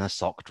keep it in a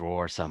sock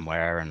drawer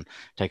somewhere and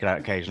take it out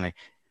occasionally.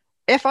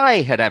 If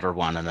I had ever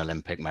won an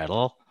Olympic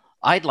medal,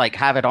 I'd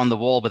have it on the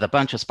wall with a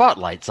bunch of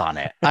spotlights on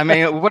it. I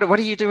mean, what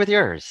do you do with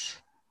yours?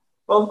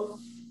 Well,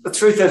 the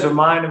truth is with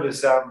mine, it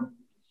was,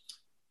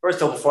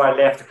 first of all, before I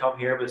left to come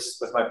here, was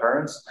with my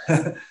parents.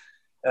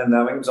 And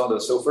I think it was on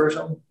the sofa or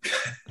something.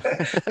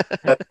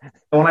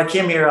 When I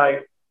came here,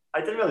 I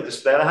didn't really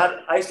display it.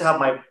 I used to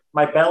have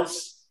my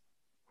belts,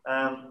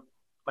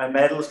 my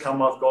medals,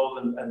 Commonwealth gold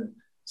and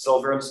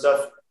silver and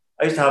stuff.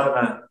 I used to have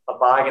in a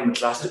bag in the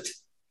closet.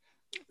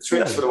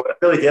 That's what I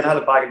really did. I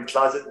had a bag in the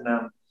closet,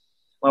 and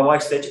my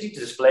wife said, "You need to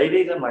display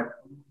these." I'm like,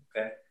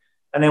 okay.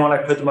 And then when I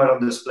put them out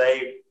on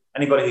display,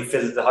 anybody who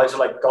visits the house are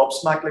like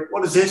gobsmacked, like,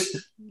 "What is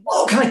this?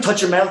 Oh, can I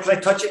touch a medal? Can I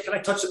touch it? Can I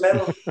touch the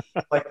medal?"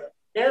 Like,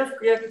 yeah,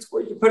 it's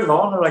great. You put it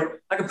on. They're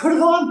like, I can put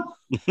it on.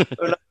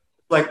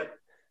 Like,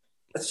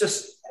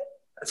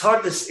 it's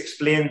hard to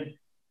explain.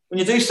 When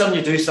you do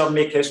something,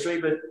 make history.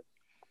 But,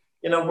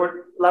 a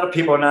lot of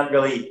people are not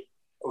really,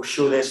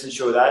 show this and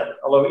show that.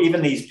 Although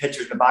even these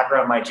pictures in the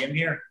background of my gym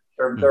here,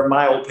 they're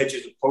my old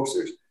pictures of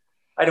posters.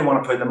 I didn't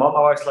want to put them up. I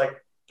was like,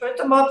 put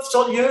them up. It's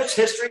all you. It's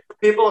history for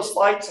people. It's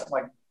fights. I'm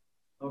like,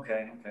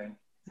 okay.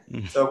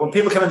 So when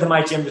people come into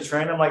my gym to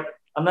train, I'm like,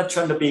 I'm not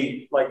trying to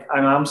be like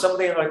I'm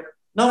somebody. I'm like,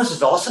 no, this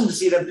is awesome to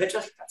see them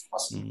pictures. That's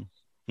awesome.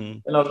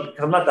 Because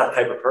I'm not that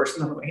type of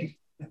person. I mean,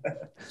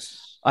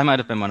 I might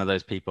have been one of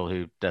those people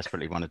who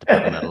desperately wanted to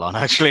put a medal on,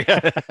 actually.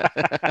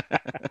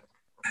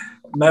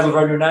 Medal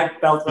around your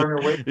neck, belt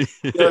around your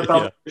waist, belt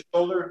on your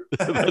shoulder.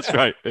 That's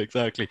right,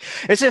 exactly.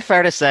 Is it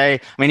fair to say,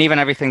 I mean, even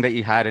everything that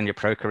you had in your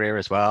pro career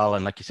as well,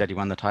 and like you said, you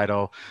won the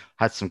title,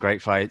 had some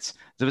great fights.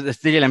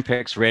 The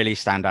Olympics really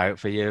stand out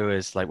for you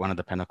as one of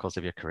the pinnacles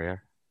of your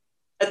career?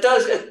 It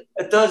does.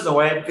 It does in a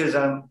way, because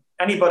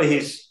anybody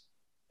who's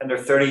in their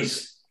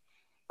 30s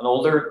and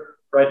older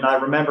right now,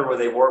 remember where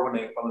they were when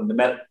they won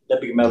the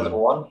Olympic medal number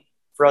one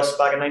for us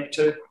back in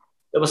 '92.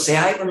 They will say,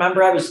 I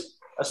remember I was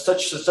at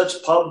such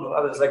pub.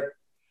 I was like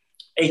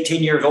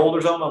 18 years old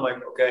or something. I'm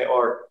like, okay.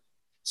 Or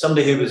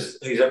somebody who was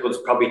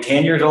probably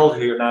 10 years old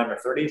who are now in their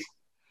 30s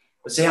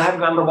would say, I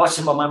remember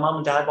watching my mom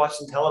and dad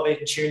watching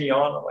television, cheering you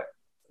on. I'm like,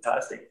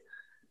 fantastic.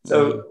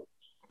 So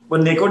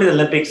when they go to the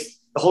Olympics,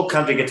 the whole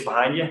country gets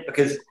behind you,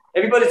 because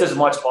everybody doesn't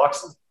watch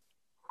boxing.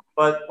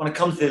 But when it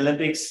comes to the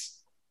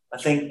Olympics, I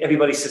think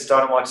everybody sits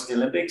down and watches the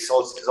Olympics. So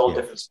it's all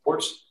different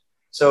sports.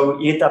 So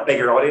you get that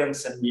bigger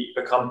audience and you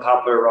become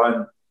popular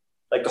around,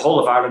 like the whole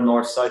of Ireland,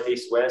 north, south,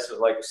 east, west, was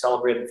like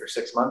celebrating for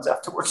 6 months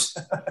afterwards.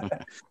 You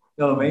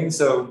know what I mean?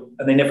 So,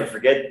 and they never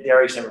forget. The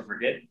Irish never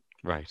forget.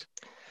 Right.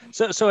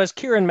 So as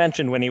Kieran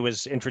mentioned when he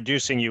was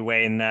introducing you,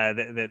 Wayne,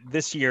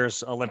 this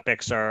year's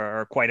Olympics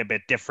are quite a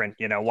bit different.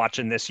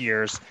 Watching this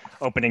year's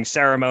opening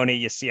ceremony,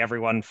 you see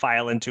everyone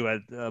file into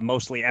a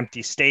mostly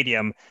empty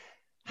stadium.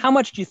 How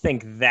much do you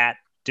think that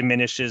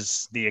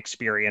diminishes the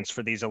experience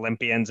for these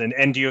Olympians?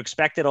 And do you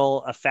expect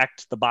it'll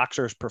affect the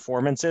boxers'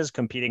 performances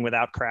competing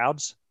without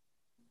crowds?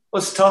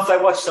 Well, it's tough. I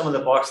watched some of the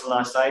boxing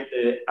last night.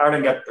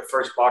 Ireland got the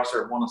first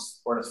boxer won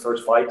his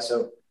first fight,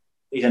 so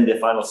he's in the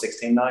final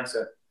 16 now.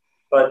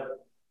 But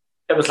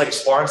it was like a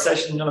sparring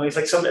session.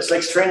 It's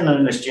like training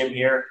in this gym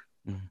here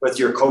with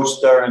your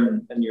coach there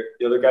and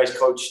the other guy's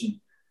coach, and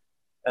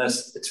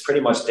it's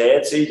pretty much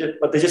dead. So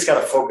but they just got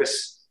to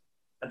focus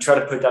and try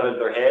to put that into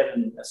their head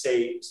and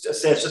say it's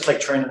just like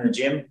training in the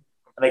gym, and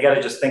they got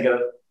to just think of,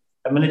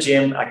 I'm in the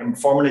gym. I can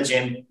perform in the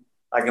gym.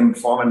 I can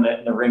perform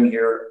in the ring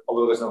here,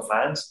 although there's no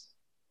fans.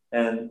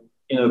 And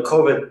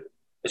COVID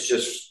has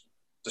just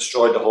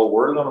destroyed the whole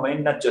world. You know what I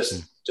mean? Not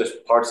just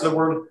parts of the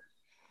world.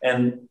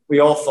 And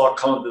we all thought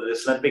coming to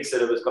this Olympics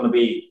that it was going to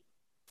be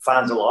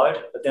fans allowed,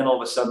 but then all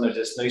of a sudden there's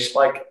this news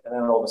spike, and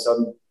then all of a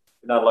sudden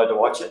you're not allowed to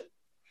watch it.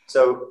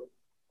 So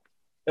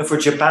for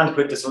Japan to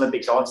put this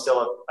Olympics on,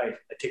 still I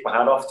take my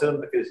hat off to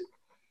them, because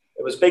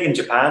it was big in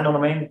Japan. You know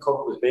what I mean?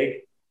 COVID was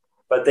big,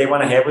 but they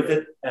went ahead with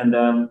it, and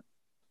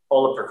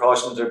all the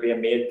precautions are being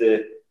made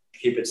to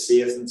keep it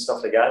safe and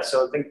stuff like that.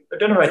 So I think they're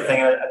doing the right thing.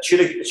 It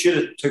should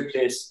have took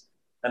place,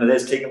 and it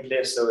is taking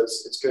place. So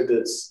it's good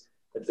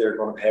that they're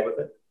going ahead with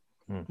it.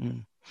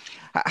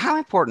 How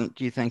important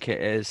do you think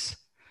it is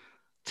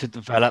to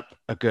develop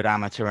a good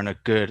amateur and a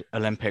good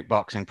Olympic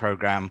boxing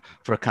program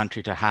for a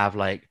country to have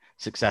like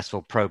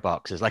successful pro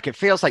boxers? Like, it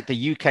feels like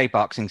the UK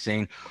boxing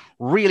scene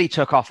really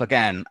took off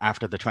again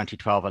after the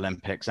 2012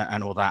 Olympics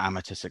and all that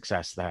amateur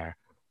success there.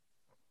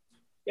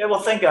 Yeah, well,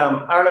 I think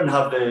Ireland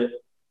have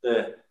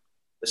the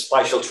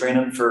special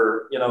training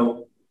for,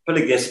 put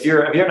like this, if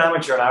you're an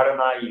amateur in Ireland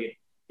now,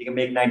 you can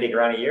make 90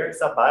 grand a year.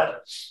 It's not bad.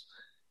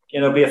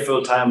 Be a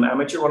full-time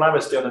amateur. When I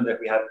was doing it,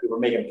 we were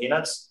making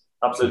peanuts.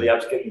 Absolutely,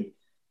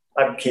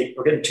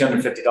 we're getting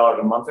 $250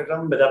 a month or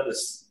something, but that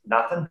was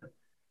nothing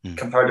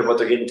compared to what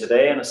they're getting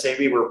today. And I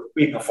say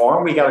we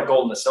performed. We got a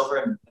gold and a silver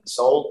in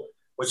Seoul,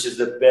 which is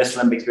the best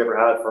Olympics we ever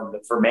had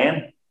for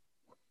men.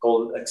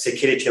 Gold, like say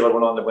Katie Taylor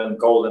went on to win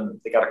gold, and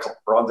they got a couple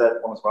of bronze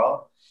at one as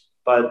well.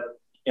 But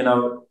there's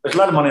a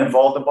lot of money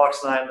involved in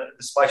boxing, and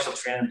the special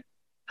training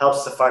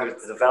helps the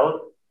fighters to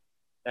develop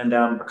and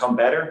become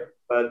better.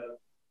 But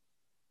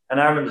in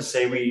Ireland, to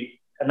say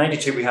in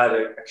 '92 we had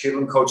a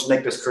Cuban coach,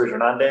 Nicholas Cruz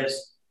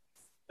Hernandez,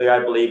 who I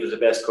believe is the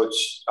best coach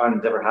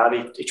Ireland ever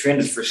had. He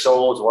trained us for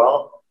Seoul as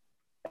well,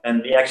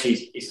 and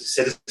he's a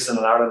citizen in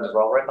Ireland as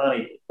well right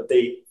now. But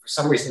for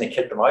some reason they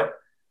kicked him out,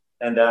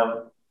 and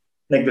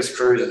Nicholas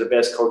Cruz is the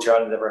best coach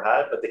Ireland ever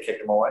had, but they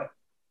kicked him away.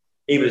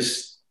 He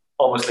was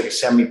almost like a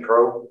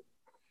semi-pro.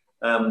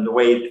 The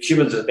way the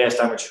Cubans are the best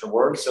amateur in the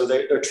world, so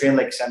they're trained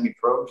like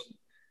semi-pros. And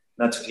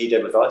that's what he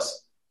did with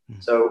us.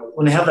 So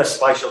when they have that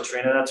special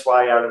training, that's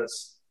why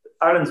Ireland's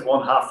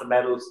won half the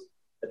medals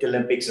at the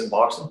Olympics in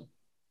boxing.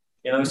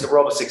 So we're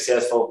always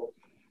successful.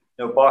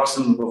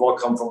 Boxing, we've all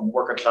come from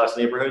working class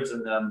neighborhoods,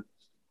 and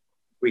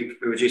we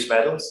produce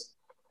medals.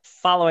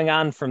 Following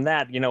on from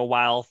that,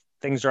 while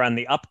things are on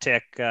the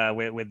uptick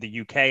with the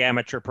UK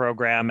amateur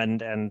program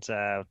and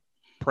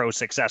pro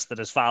success that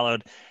has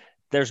followed,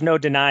 there's no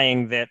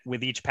denying that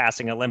with each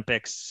passing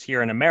Olympics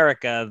here in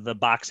America, the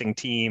boxing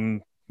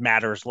team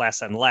matters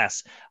less and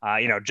less.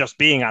 Just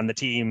being on the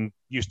team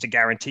used to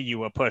guarantee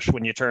you a push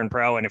when you turn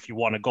pro. And if you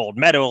won a gold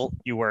medal,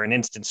 you were an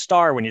instant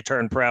star when you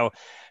turned pro.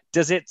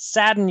 Does it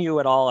sadden you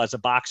at all as a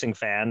boxing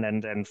fan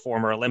and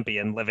former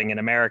Olympian living in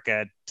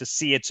America to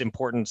see its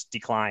importance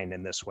decline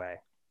in this way?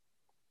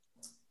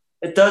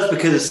 It does,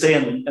 because it's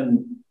staying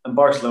in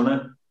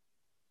Barcelona.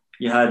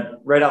 You had,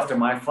 right after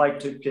my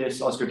fight took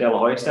place, Oscar De La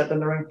Hoya stepped in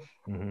the ring.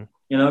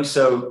 Mm-hmm.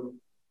 So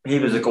he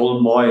was a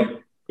golden boy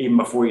even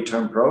before he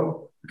turned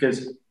pro,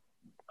 because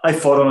I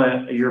fought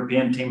on a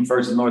European team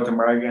first in North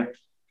America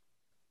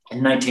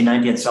in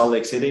 1990 in Salt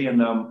Lake City,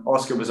 and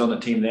Oscar was on the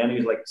team then. He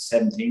was like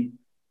 17,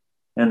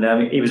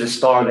 and he was a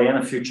star then,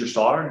 a future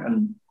star.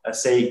 And I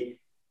say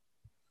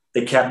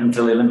they kept him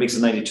until the Olympics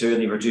in '92,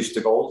 and he reduced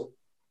to gold.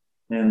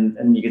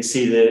 And you could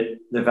see the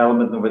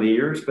development over the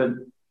years. But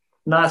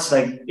now it's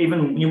like,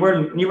 even when you were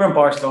in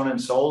Barcelona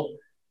and Seoul,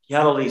 you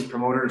had all these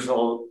promoters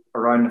all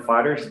around the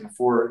fighters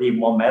before they even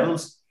won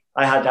medals.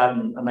 I had that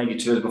in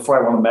 '92. Before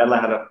I won a medal,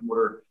 I had a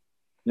promoter,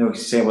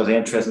 say was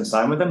interested in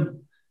signing with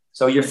them.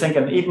 So you're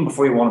thinking, even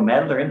before you won a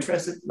medal, they're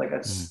interested. Like,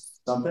 that's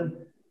something.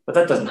 But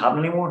that doesn't happen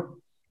anymore.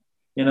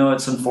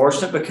 It's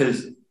unfortunate,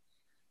 because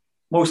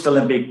most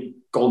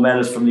Olympic gold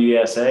medals from the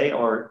USA,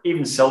 or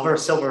even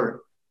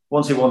silver,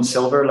 once he won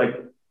silver, like,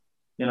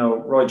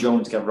 Roy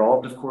Jones got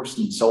robbed, of course,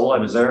 in Seoul. I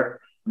was there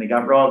when he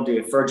got robbed.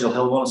 Virgil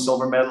Hill won a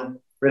silver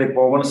medal. Riddick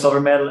Bowe won a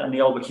silver medal, and they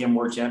all became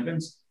world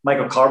champions.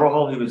 Michael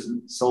Carbajal, who was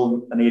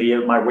sold an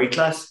 88 my weight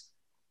class,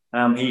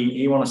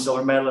 he won a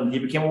silver medal, and he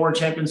became a world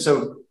champion.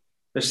 So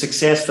there's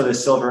success for the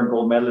silver and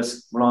gold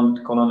medalists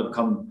going on to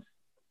become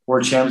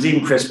world champions.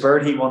 Even Chris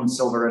Bird, he won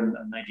silver in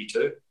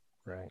 '92.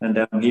 Right.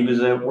 And he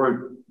was a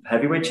world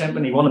heavyweight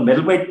champion. He won a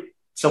middleweight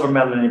silver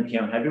medal, and he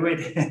became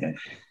heavyweight.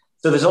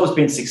 So there's always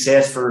been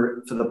success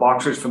for the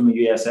boxers from the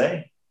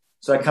USA.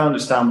 So I can't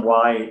understand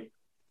why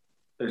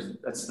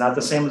it's not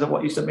the same as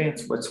what used to be.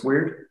 It's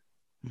weird.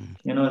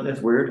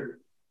 It's weird.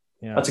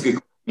 Yeah. That's a good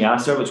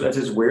answer. It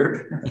is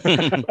weird.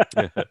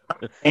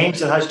 It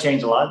has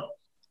changed a lot.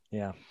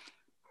 Yeah.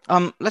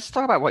 Let's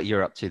talk about what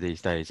you're up to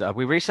these days.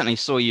 We recently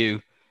saw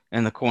you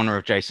in the corner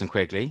of Jason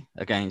Quigley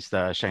against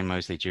Shane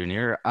Mosley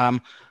Jr.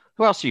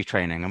 Who else are you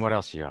training, and what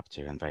else are you up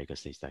to in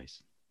Vegas these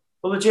days?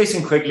 Well, the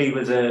Jason Quigley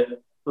was a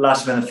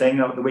last minute thing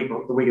the week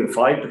of the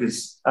fight,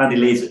 because Andy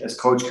Lee, his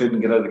coach, couldn't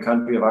get out of the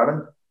country of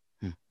Ireland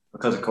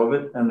because of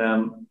COVID. And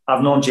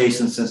I've known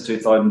Jason since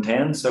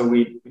 2010, so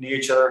we knew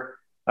each other.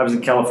 I was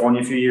in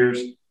California a few years.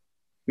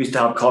 We used to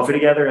have coffee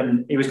together,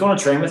 and he was going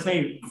to train with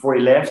me before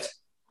he left.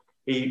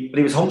 But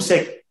he was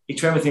homesick. He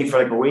trained with me for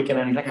like a week, and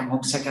then he's like, "I'm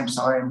homesick, I'm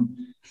sorry."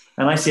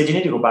 And I said, "You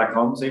need to go back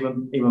home." So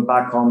he went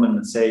back home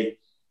and say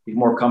he's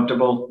more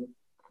comfortable.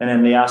 And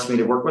then they asked me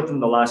to work with him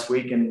the last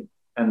week and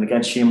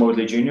against Shane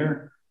Mosley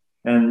Jr.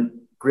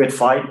 And great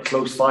fight,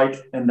 close fight.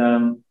 And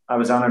I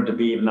was honored to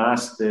be even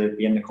asked to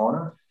be in the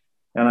corner.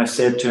 And I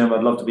said to him,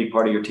 I'd love to be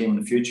part of your team in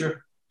the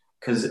future,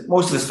 because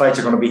most of his fights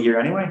are going to be here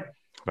anyway.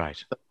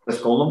 Right.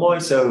 With Golden Boy.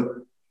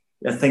 So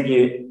I think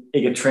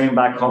he could train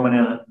back home and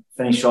then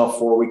finish off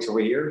 4 weeks over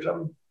here or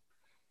something.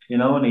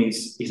 And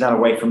he's not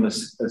away from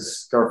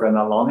his girlfriend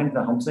that long, he's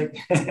not homesick.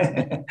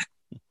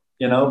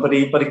 you know. But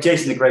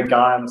Jason's a great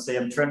guy. I'm say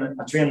I've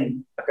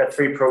got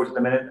 3 pros at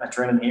the minute. I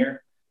train in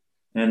here,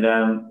 and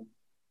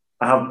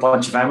I have a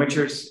bunch of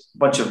amateurs, a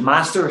bunch of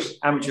masters,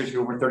 amateurs who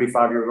are over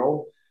 35 years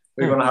old.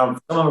 We're going to have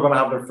some of them are going to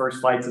have their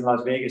first fights in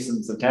Las Vegas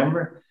in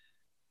September,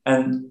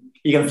 and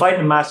you can fight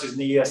in masters in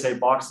the USA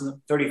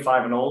boxing,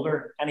 35 and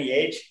older, any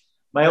age.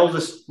 My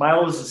oldest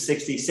is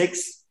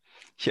 66.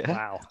 Yeah.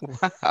 Wow.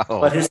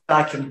 But his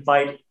guy can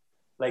fight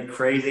like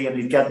crazy, and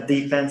he's got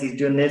defense. He's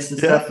doing this and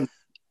stuff,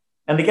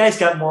 and the guy's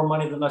got more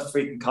money than us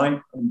 3 can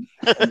count. And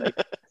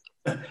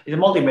he's a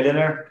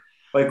multi-millionaire,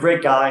 but a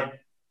great guy,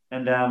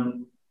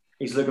 and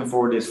he's looking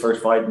forward to his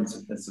first fight in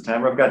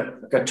September.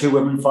 I've got 2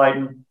 women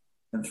fighting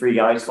and 3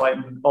 guys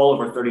fighting, all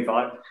over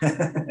 35.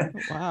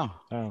 Wow.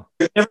 Oh.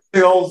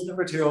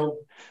 Never too old.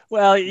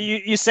 Well,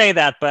 you say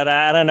that, but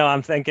I don't know.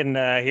 I'm thinking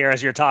here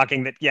as you're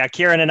talking that,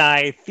 Kieran and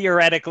I,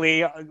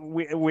 theoretically,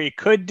 we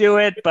could do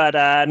it, but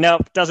no,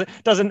 doesn't.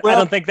 Well, I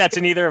don't think that's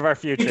in either of our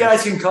futures. You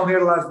guys can come here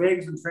to Las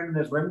Vegas and train in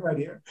this ring right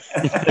here.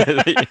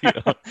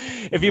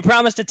 If you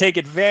promise to take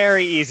it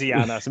very easy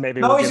on us, maybe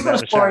we'll give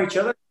that a shot. Each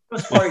other. We'll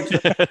spar each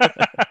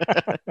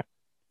other.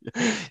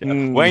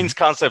 Wayne's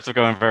concept of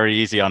going very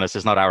easy on us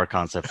is not our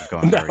concept of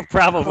going very easy.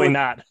 Probably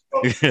not.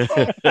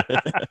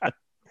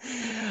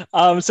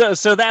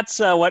 So that's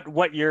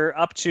what you're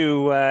up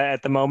to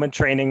at the moment,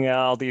 training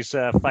all these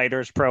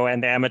fighters, pro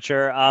and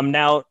amateur.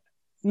 Now,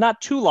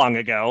 not too long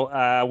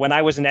ago, when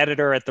I was an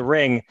editor at The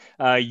Ring,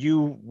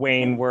 you,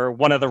 Wayne, were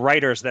one of the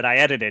writers that I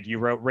edited. You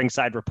wrote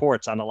ringside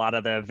reports on a lot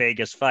of the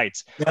Vegas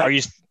fights. Yeah.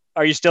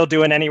 Are you still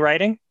doing any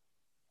writing?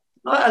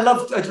 I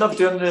love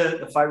doing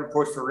the fight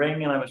reports for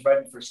Ring, and I was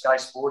writing for Sky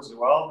Sports as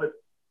well. But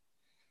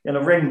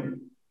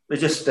Ring, they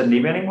just didn't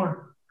need me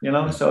anymore.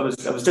 So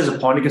I was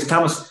disappointed because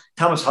Thomas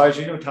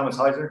Heiser, Thomas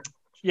Heiser?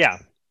 Yeah.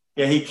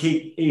 Yeah,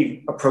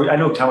 he approached. I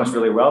know Thomas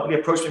really well, but he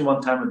approached me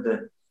one time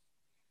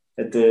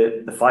at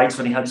the fights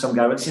when he had some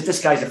guy. He said,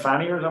 "This guy's a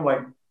fan of yours." I'm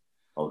like,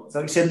 "Oh,"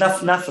 so he said,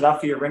 "Not for that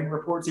for your Ring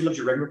reports. He loves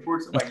your Ring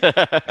reports." I'm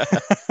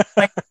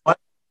like, what?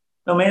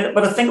 No, man,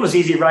 but I think it was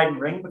easy writing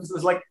Ring because it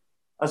was like,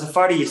 as a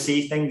fighter, you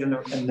see things in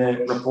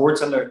the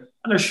reports, and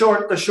they're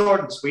short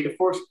and sweet, of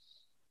course,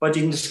 but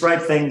you can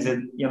describe things that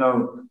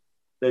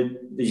that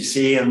you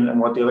see and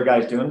what the other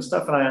guy's doing and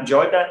stuff. And I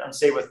enjoyed that. And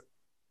say with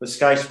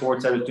Sky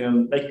Sports, I was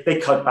doing they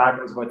cut back.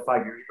 It was about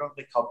 5 years ago.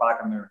 They cut back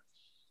on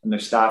their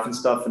staff and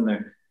stuff,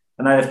 and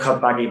I've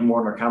cut back even more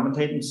on their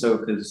commentating. So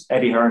because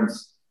Eddie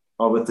Hearn's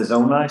all with his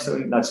own now, so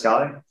that's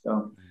Sky.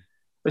 So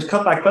there's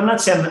cut back. But I'm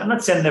not saying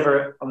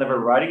I'll never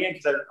write again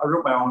because I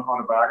wrote my own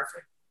autobiography.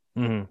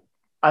 Mm-hmm.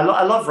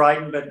 I love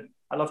writing, but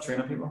I love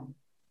training people.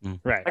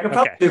 Right. I could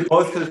probably do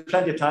both because there's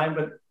plenty of time,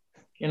 but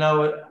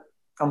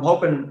I'm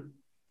hoping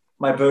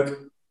my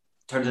book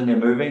turns into a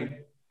movie,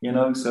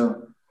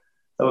 so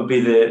that would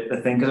be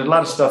the thing, because there's a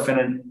lot of stuff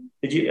in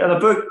it. In a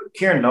book,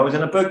 Kieran knows,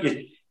 in a book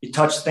you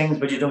touch things,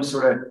 but you don't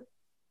sort of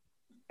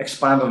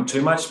expand on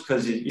too much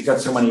because you've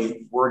got so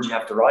many words you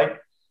have to write.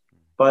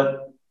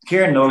 But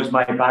Kieran knows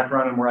my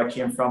background and where I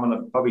came from, and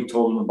I've probably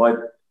told him about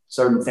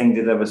certain things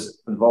that I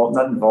was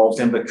not involved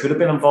in, but could have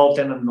been involved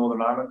in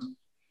Northern Ireland,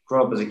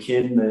 growing up as a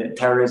kid, and the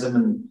terrorism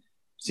and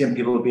seeing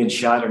people being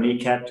shot or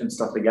kneecapped and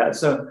stuff like that.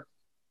 So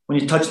when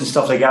you touch on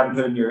stuff like that and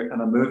put in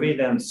a movie,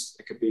 then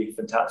it could be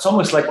fantastic. It's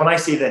almost like when I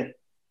see the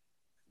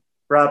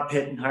Brad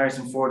Pitt and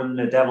Harrison Ford in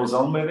the Devil's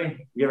Own movie. Have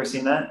you ever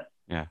seen that?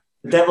 Yeah.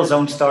 The Devil's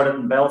Own started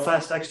in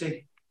Belfast,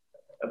 actually,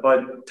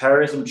 about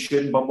terrorism,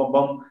 shooting, bum, bum,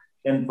 bum.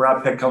 Then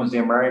Brad Pitt comes to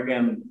America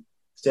and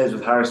stays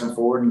with Harrison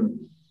Ford.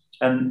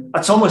 And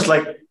it's almost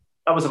like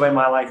that was the way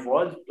my life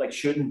was, like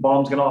shooting,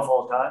 bombs going off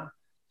all the time.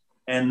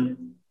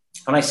 And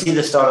when I see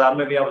the start of that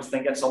movie, I was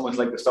thinking it's almost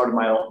like the start of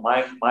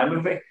my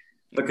movie,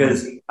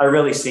 because I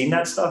really seen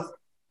that stuff.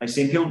 I've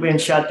seen people being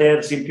shot dead.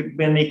 I've seen people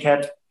being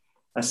kneecapped.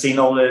 I've seen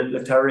all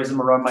the terrorism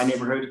around my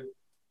neighborhood,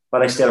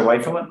 but I stayed away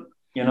from it,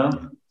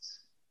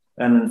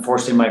 And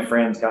unfortunately, my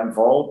friends got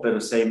involved. But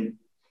the same,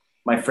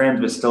 my friends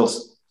would still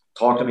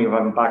talk to me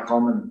about them back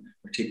home and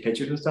take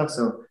pictures and stuff.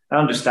 So I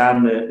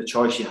understand the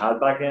choice you had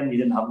back then. You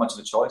didn't have much of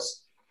a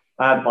choice.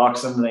 I had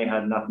boxing and they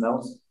had nothing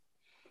else.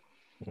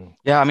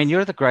 Yeah, I mean,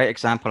 you're the great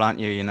example, aren't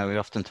you? We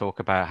often talk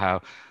about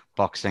how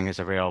boxing is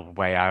a real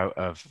way out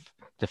of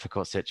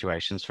difficult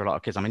situations for a lot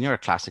of kids. I mean, you're a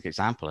classic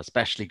example,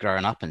 especially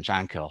growing up in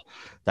Shankill,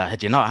 that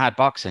had you not had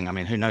boxing, I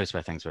mean, who knows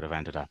where things would have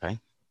ended up, eh?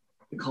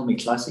 You call me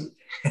classic.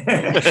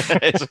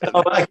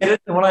 I get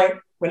it.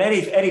 When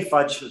Eddie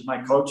Fudge was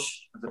my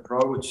coach as a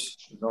pro,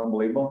 which was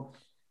unbelievable.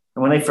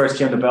 And when they first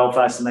came to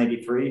Belfast in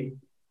 '93,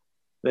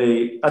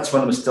 that's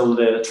when it was still,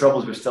 the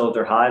troubles were still at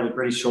their high. The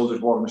British soldiers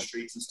walking the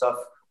streets and stuff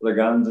with their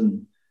guns,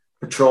 and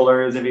patrol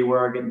areas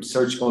everywhere, getting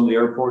searched going to the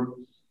airport.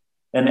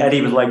 And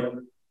Eddie was like,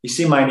 "You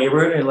see my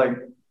neighborhood?" And he's like,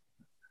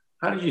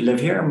 "How do you live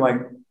here?" I'm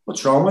like,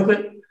 "What's wrong with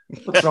it?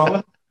 What's wrong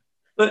with it?"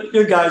 But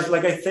your guys,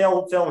 like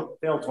Phil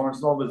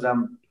Torrensnell was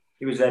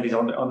he was Eddie's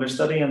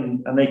understudy,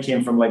 and they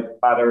came from like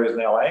bad areas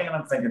in LA, and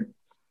I'm thinking,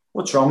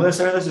 what's wrong with this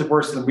area? This is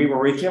worse than where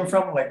we came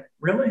from. I'm like,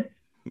 really?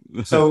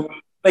 So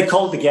they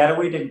called it the ghetto.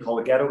 We didn't call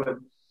it ghetto, but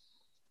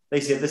they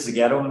say this is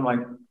ghetto, and I'm like,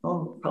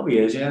 oh, probably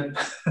is, yeah.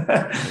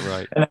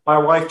 Right. And my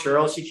wife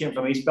Cheryl, she came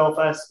from East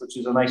Belfast, which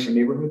is a nicer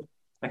neighbourhood.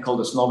 I called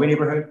it a snobby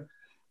neighbourhood.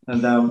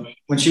 And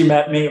when she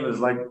met me, it was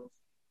like,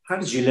 how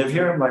did you live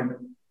here? I'm like,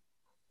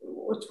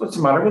 what's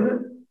the matter with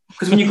it?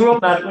 Because when you grow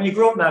up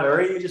in that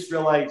area, you just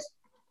realize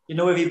you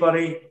know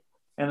everybody,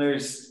 and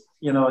there's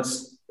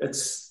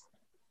it's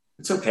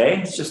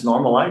okay. It's just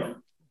normal life.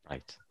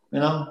 Right.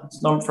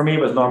 For me,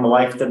 it was normal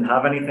life. Didn't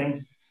have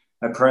anything.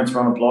 My parents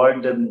were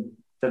unemployed. Didn't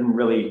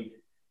really,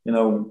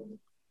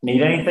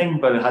 need anything,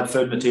 but I had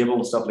food on the table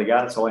and stuff like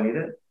that. That's all I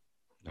needed.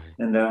 Right.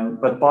 And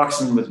but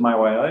boxing was my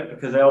way out,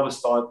 because I always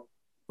thought,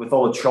 with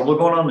all the trouble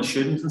going on, the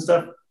shootings and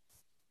stuff,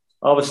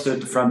 I always stood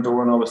at the front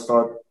door and always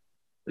thought,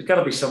 there's got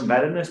to be something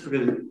better than this,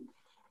 because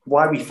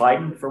why are we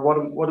fighting for?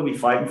 What are we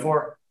fighting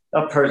for?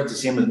 That person's the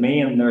same as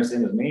me, and they're the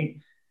same as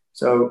me.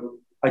 So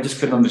I just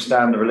couldn't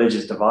understand the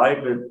religious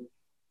divide. But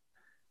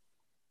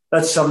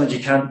that's something that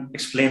you can't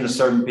explain to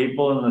certain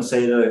people. And I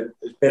say there's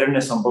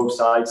bitterness on both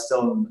sides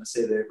still. And I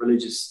say the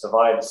religious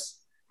divide is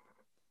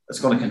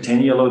going to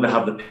continue, although they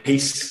have the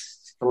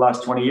peace for the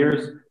last 20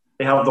 years.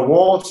 They have the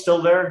wall, it's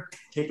still there.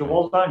 Take the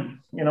wall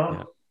down,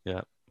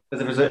 Yeah.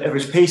 Because if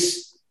there's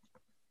peace,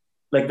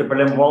 like the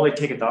Berlin Wall, they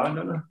take it down,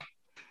 don't they?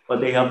 But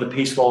they have the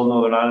peace wall in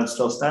Northern Ireland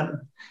still standing.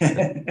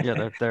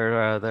 Yeah,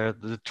 they're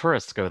the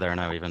tourists go there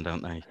now, even,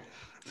 don't they?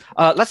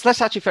 Let's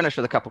actually finish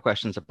with a couple of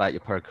questions about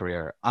your pro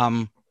career.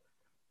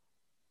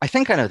 I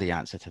think I know the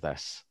answer to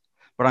this,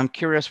 but I'm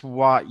curious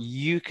what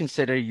you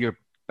consider your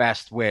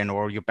best win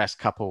or your best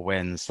couple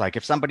wins. Like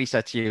if somebody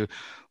said to you,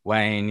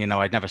 Wayne,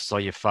 I never saw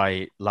you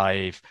fight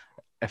live.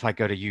 If I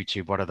go to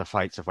YouTube, what are the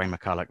fights of Wayne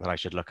McCulloch that I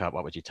should look up?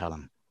 What would you tell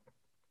them?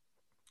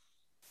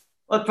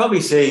 I'd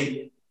probably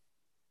say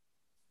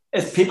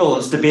it's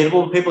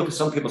debatable with people, because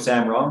some people say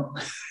I'm wrong.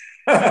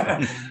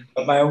 But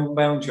my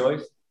own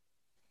choice.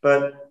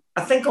 But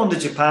I think going to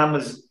Japan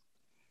was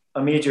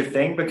a major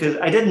thing, because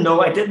I didn't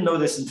know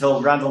this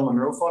until Randall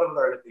Monroe fought over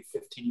there. It'd be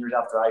 15 years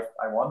after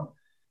I won.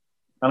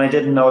 And I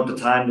didn't know at the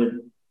time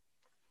that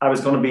I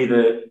was going to be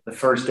the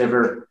first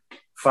ever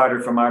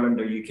fighter from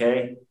Ireland or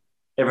UK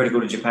ever to go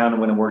to Japan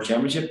and win a world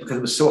championship, because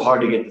it was so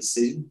hard to get the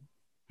decision.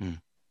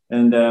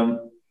 And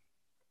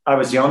I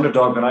was the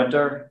underdog going out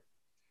there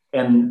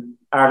in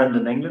Ireland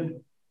and England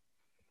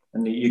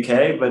and the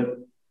UK, but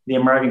the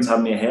Americans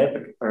had me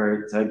ahead,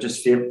 or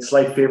just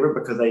slight favourite,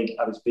 because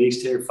I was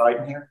based here,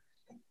 fighting here.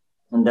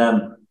 And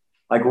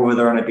I go over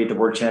there and I beat the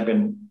world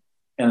champion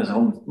in his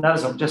home,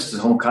 just his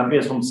home country,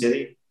 his home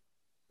city.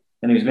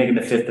 And he was making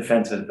the 5th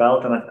defense of his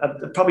belt. And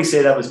I'd probably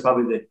say that was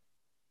probably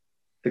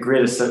the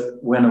greatest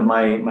win of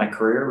my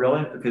career,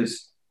 really,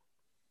 because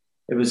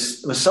it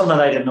was something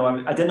that I didn't know.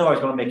 I didn't know I was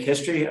going to make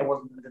history. I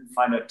didn't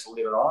find out until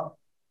later on.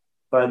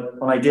 But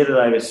when I did it,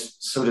 I was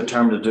so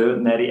determined to do it.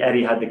 And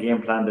Eddie had the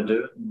game plan to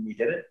do it, and we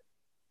did it.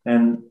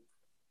 And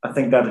I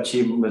think that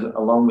achievement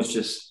was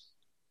just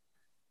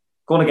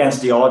going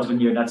against the odds when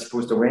you're not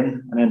supposed to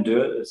win and then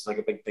do it. It's like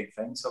a big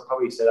thing. So I'd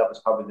probably say that was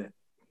probably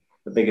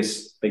the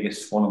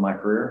biggest one of my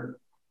career.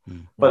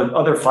 But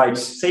other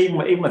fights, say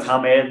even with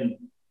Hamed,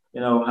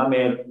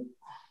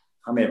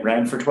 Hamed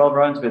ran for 12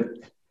 rounds, but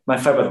my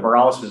fight with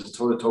Morales was a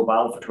toe-to-toe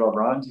battle for 12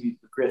 rounds. He was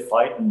a great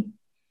fight, and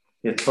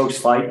he had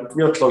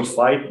real close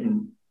fight,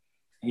 and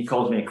he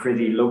calls me a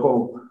crazy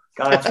loco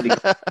guy.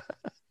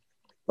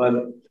 But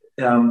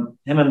him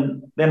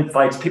and them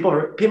fights, people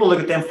look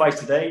at them fights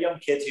today, young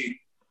kids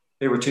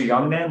who were too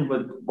young then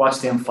would watch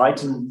them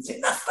fights and say,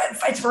 that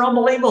fights were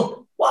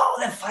unbelievable. Wow,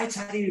 them fights,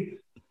 how do you...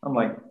 I'm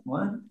like,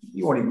 what?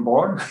 You weren't even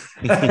born. So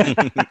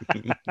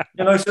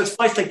it's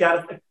fights like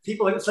that.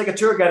 It's like a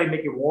tour guide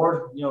Mickey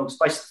Ward,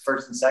 especially the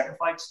first and second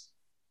fights.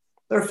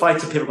 There are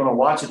fights that people are going to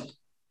watch.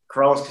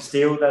 Corrales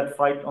Castillo, that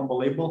fight,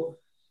 unbelievable.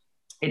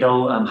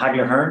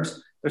 Hagler Hearns.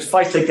 There's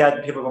fights like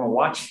that people are going to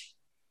watch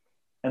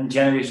in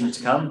generations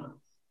to come.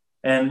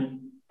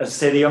 And as I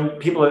say, the young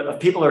people, if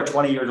people are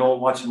 20 years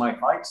old watching my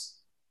fights,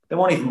 they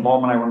weren't even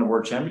born when I won the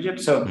world championship.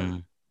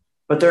 So,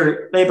 but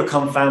they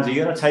become fans of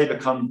you. That's how you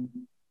become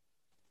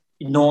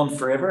known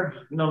forever.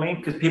 You know what I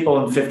mean? Because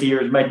people in 50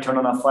 years might turn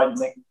on that fight and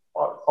think,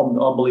 oh,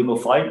 unbelievable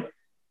fight.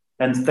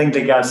 And things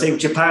like that. Say,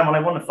 Japan, when I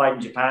won the fight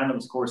in Japan, it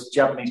was, of course,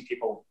 Japanese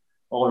people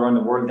all around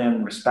the world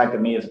then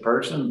respected me as a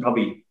person,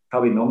 probably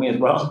know me as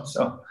well.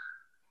 So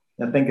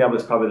I think that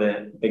was probably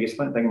the biggest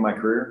thing in my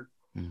career.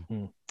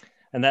 Mm-hmm.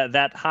 And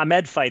that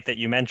Hamed fight that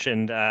you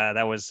mentioned,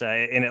 that was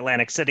in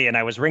Atlantic City, and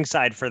I was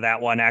ringside for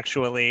that one,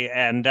 actually.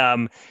 And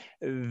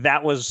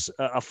that was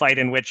a fight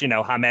in which,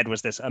 Hamed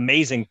was this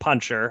amazing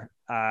puncher,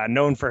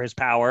 known for his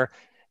power.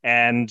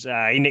 And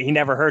he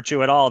never hurt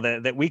you at all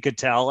that we could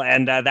tell.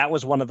 And that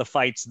was one of the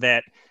fights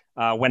that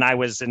when I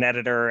was an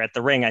editor at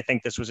The Ring, I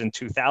think this was in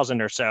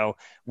 2000 or so,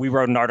 we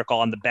wrote an article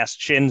on the best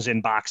chins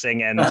in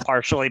boxing, and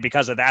partially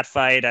because of that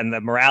fight and the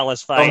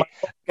Morales fight.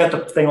 Got the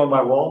thing on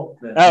my wall.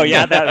 Oh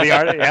yeah,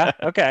 yeah.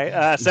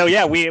 Okay. So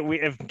yeah, we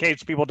in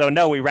case people don't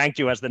know, we ranked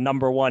you as the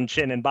 #1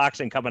 chin in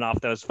boxing coming off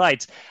those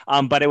fights.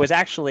 But it was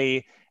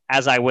actually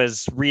as I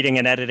was reading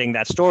and editing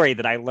that story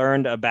that I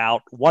learned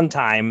about one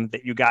time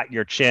that you got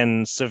your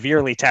chin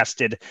severely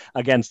tested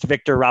against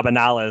Victor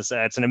Rabanales.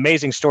 It's an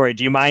amazing story.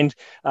 Do you mind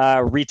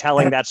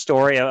retelling that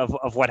story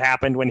of what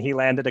happened when he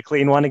landed a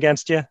clean one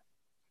against you?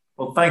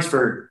 Well, thanks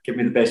for giving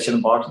me the best chin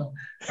in boxing.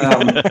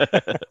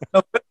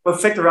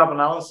 But Victor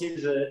Rabanales,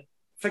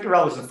 Victor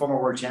Rabanales is a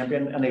former world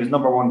champion, and he was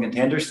number one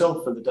contender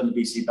still for the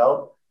WBC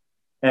belt.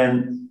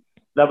 And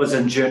that was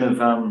in June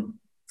of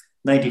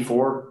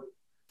 '94.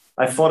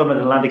 I fought him in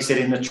Atlantic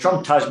City in the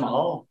Trump Taj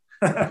Mahal.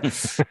 I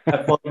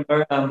fought him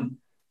there,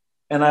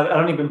 and I've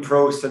only been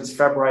pro since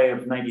February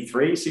of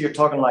 '93. So you're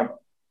talking like,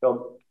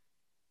 well,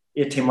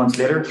 18 months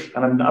later,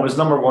 and I was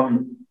number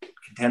one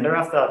contender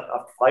after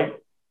that fight.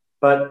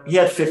 But he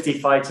had 50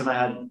 fights, and I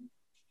had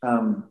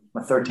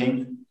my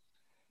 13th.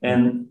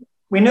 And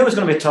we knew it was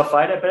going to be a tough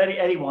fight, but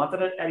Eddie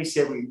wanted it. Eddie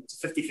said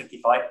it's a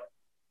 50-50 fight,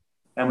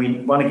 and we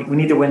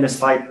need to win this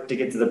fight to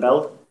get to the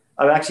belt.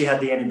 I actually had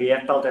the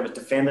NABF belt. I was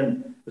defending.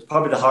 It was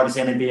probably the hardest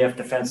NABF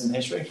defense in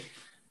history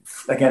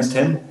against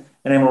him.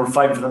 And then we were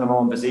fighting for the number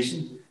one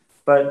position.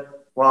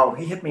 But wow,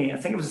 he hit me. I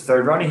think it was the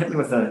third round. He hit me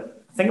with I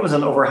think it was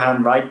an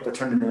overhand right that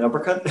turned into an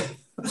uppercut.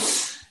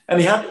 And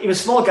he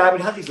was a small guy, but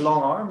he had these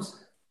long arms.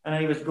 And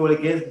he was going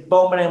to get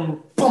boom, and then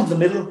boom, the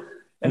middle.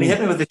 And he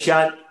hit me with a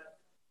shot.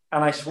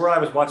 And I swear I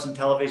was watching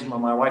television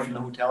with my wife in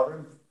the hotel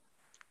room.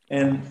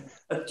 And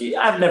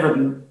I've never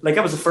been, like,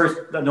 that was the first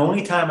and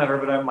only time I've ever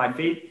been out on my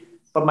feet.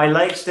 But my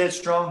legs stayed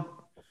strong.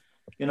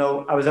 You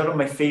know, I was out on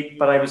my feet,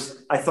 but I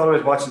thought I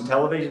was watching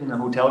television in the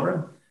hotel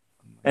room.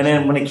 And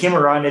then when he came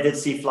around, I did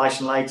see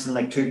flashing lights and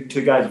like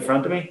two guys in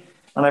front of me.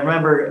 And I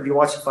remember, if you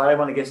watch the fight, I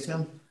went against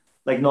him,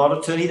 like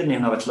nodded to him. He didn't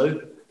even have a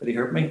clue, but he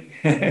hurt me.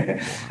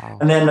 Wow.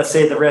 And then let's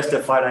say the rest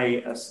of the fight,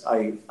 I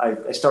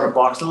started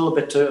boxing a little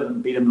bit too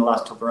and beat him in the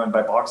last couple round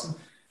by boxing.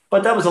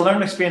 But that was a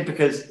learning experience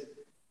because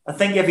I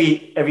think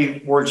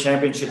every world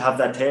champion should have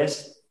that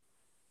test.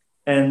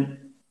 And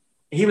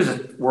he was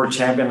a world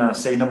champion, I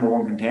say number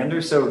one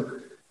contender, so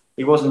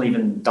he wasn't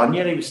even done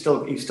yet. He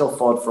still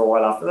fought for a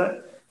while after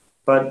that,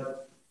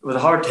 but it was a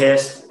hard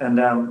test, and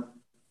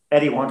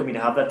Eddie wanted me to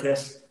have that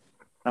test,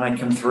 and I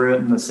came through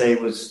it, and I say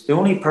it was the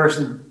only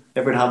person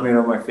ever had me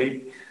on my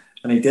feet,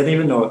 and he didn't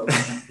even know it.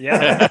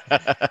 Yeah.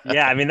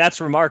 I mean, that's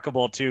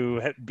remarkable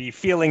to be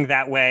feeling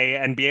that way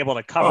and be able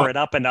to cover it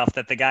up enough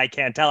that the guy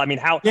can't tell. I mean,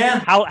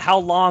 how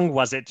long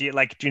was it? Do you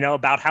know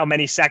about how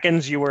many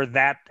seconds you were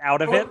that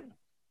out of it?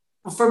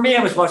 Well, for me,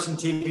 I was watching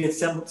TV. It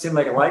seemed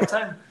like a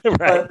lifetime. Right.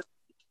 But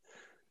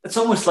it's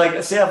almost like,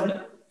 I say,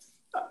 I've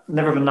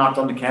never been knocked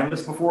on the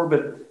canvas before,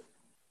 but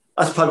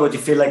that's probably what you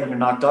feel like when you're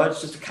knocked out. It's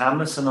just a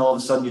canvas, and all of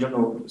a sudden you don't know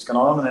what's going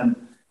on, and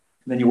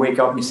then you wake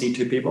up and you see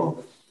two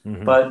people.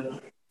 Mm-hmm.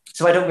 But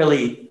so I don't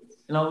really,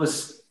 I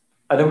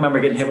don't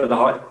remember getting hit with the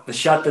heart. The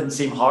shot didn't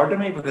seem hard to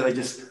me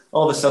because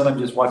all of a sudden I'm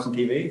just watching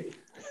TV.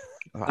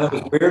 Wow. And it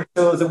was weird.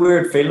 So it was a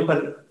weird feeling,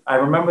 but I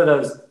remember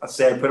that I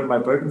put it in my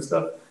book and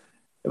stuff.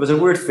 It was a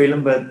weird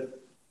feeling, but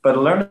a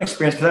learning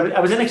experience, because I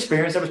was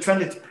inexperienced. I was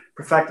trying to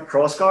perfect the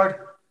cross guard,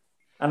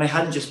 and I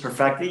hadn't just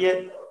perfected it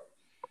yet.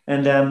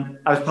 And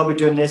I was probably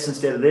doing this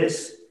instead of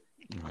this,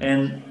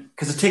 and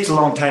because it takes a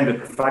long time to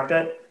perfect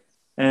that.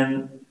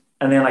 And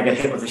then I get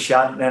hit with a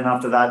shot, and then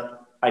after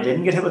that, I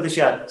didn't get hit with a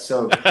shot.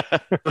 So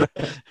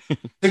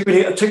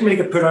it took me to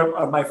get put out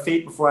on my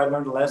feet before I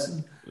learned a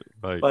lesson.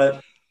 Right.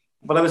 But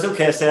I was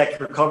okay. I say I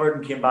recovered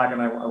and came back,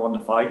 and I won the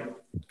fight.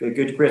 A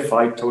great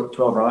fight,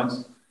 12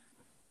 rounds.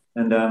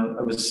 And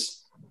it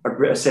was a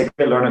great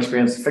learning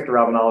experience. Victor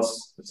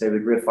Rabanales, I'd say,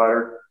 was a great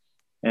fighter.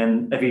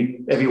 And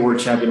every world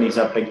champion needs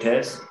that big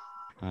test.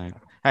 Right.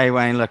 Hey,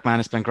 Wayne, look, man,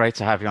 it's been great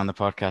to have you on the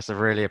podcast.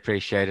 I've really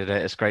appreciated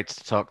it. It's great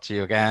to talk to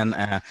you again.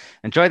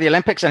 Enjoy the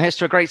Olympics and here's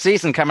to a great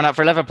season coming up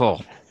for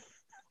Liverpool.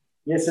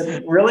 Yes,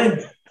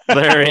 really?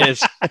 There he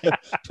is,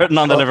 putting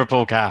on the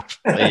Liverpool cap.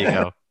 There you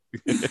go.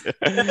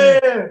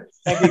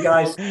 Thank you,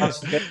 guys.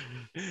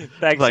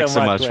 Thanks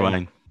so much,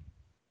 Wayne.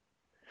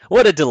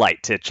 What a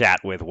delight to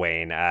chat with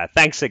Wayne.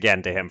 Thanks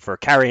again to him for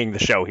carrying the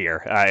show here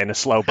in a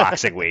slow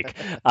boxing week.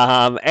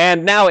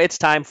 And now it's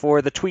time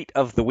for the tweet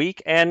of the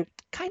week, and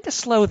kind of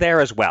slow there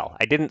as well.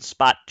 I didn't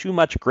spot too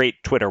much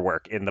great Twitter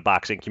work in the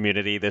boxing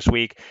community this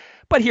week,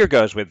 but here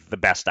goes with the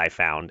best I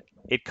found.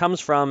 It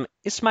comes from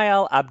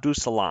Ismail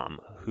Abdusalam,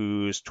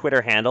 whose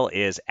Twitter handle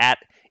is at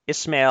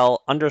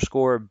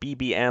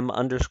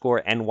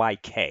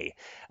Ismail_BBM_NYK.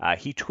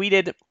 He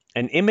tweeted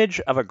an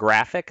image of a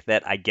graphic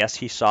that I guess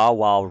he saw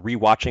while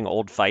rewatching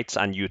old fights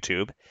on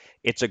YouTube.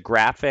 It's a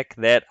graphic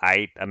that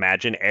I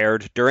imagine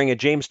aired during a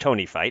James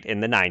Toney fight in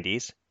the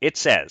 90s. It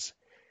says,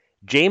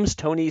 James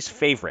Toney's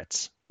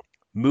favorites: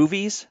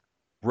 movies,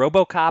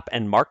 RoboCop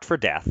and Marked for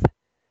Death,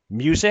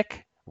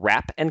 music,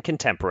 rap and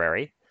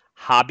contemporary,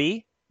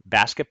 hobby,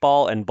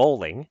 basketball and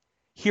bowling,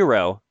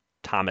 hero,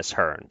 Thomas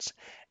Hearns.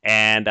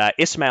 And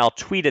Ismail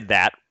tweeted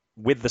that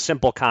with the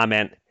simple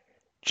comment,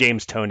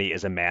 James Toney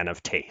is a man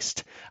of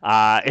taste.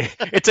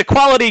 It's a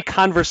quality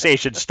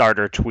conversation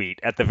starter tweet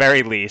at the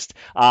very least.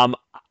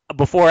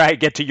 before I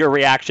get to your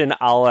reaction,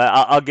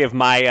 I'll give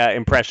my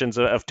impressions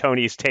of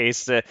Tony's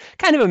taste.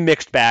 Kind of a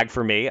mixed bag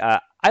for me.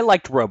 I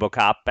liked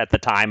RoboCop at the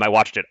time. I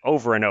watched it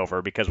over and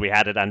over because we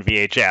had it on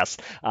VHS,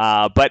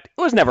 but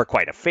it was never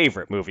quite a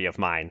favorite movie of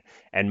mine.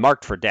 And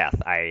Marked for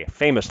Death, I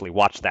famously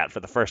watched that for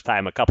the first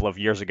time a couple of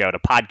years ago to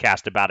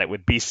podcast about it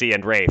with BC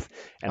and Rafe,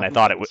 and I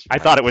thought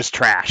it was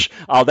trash.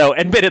 Although,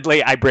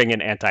 admittedly, I bring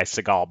an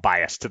anti-Seagal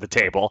bias to the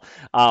table.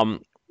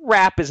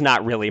 Rap is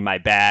not really my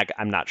bag.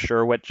 I'm not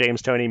sure what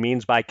James Toney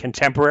means by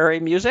contemporary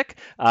music.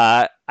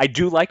 I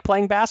do like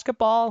playing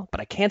basketball,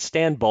 but I can't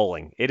stand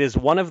bowling. It is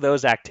one of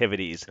those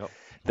activities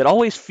that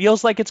always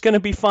feels like it's going to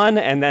be fun,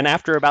 and then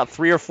after about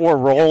 3 or 4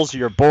 rolls,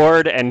 you're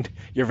bored, and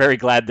you're very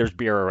glad there's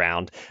beer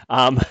around.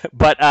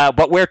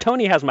 But where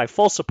Tony has my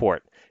full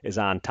support is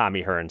on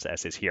Tommy Hearns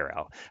as his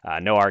hero.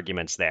 No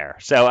arguments there.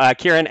 So,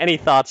 Kieran, any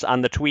thoughts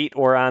on the tweet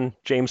or on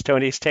James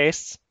Toney's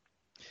tastes?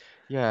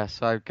 Yeah,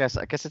 so I guess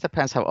it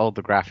depends how old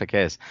the graphic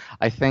is.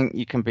 I think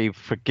you can be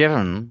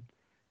forgiven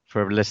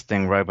for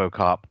listing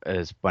RoboCop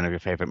as one of your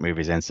favorite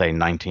movies in, say,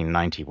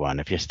 1991.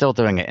 If you're still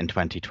doing it in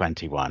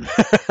 2021,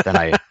 then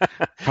I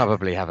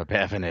probably have a bit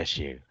of an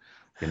issue.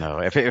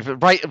 If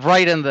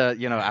right in the,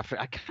 after,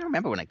 I can't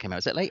remember when it came out.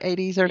 Was it late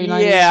 80s, early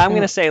 90s? Yeah, I'm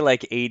going to say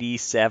like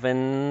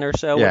 87 or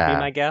so would be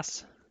my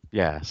guess.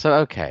 Yeah, so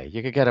okay,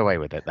 you could get away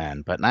with it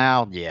then. But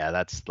now, yeah,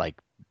 that's like,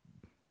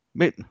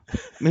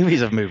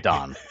 movies have moved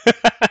on.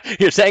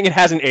 You're saying it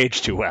hasn't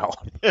aged too well.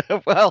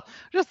 Well,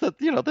 just that,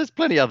 there's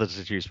plenty others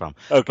to choose from.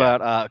 Okay.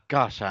 But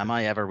gosh, am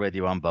I ever with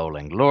you on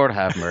bowling? Lord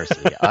have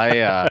mercy.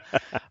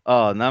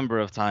 A number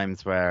of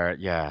times where,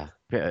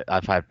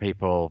 I've had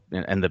people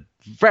in the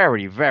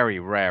very, very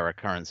rare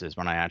occurrences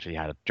when I actually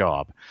had a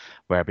job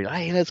where I'd be like,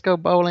 hey, let's go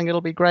bowling.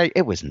 It'll be great.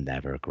 It was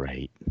never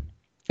great.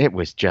 It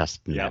was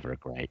just never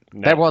great.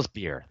 No. There was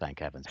beer, thank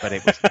heavens, but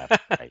it was never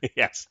great.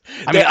 Yes.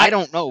 I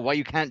don't know why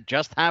you can't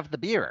just have the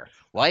beer.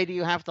 Why do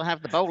you have to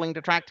have the bowling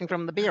detracting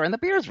from the beer? And the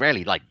beer is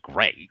really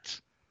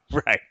great.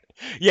 Right.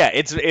 Yeah,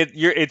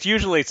 it's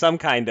usually some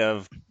kind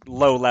of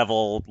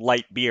low-level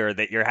light beer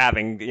that you're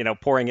having,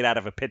 pouring it out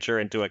of a pitcher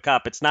into a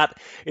cup. It's not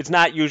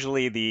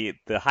usually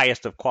the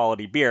highest of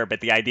quality beer,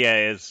 but the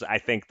idea is, I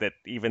think that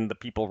even the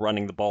people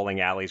running the bowling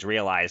alleys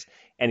realize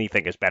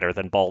anything is better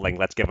than bowling.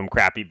 Let's give them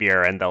crappy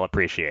beer and they'll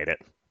appreciate it.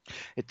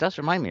 It does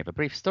remind me of a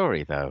brief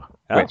story, though,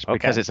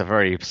 because it's a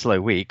very slow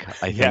week,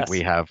 I think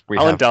we have.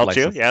 I'll indulge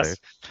you, yes.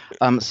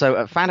 So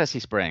at Fantasy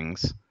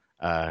Springs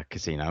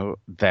Casino,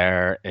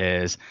 there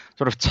is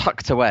sort of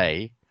tucked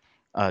away,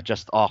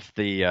 just off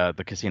the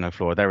casino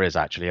floor, there is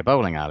actually a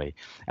bowling alley.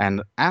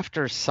 And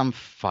after some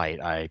fight,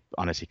 I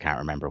honestly can't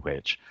remember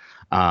which,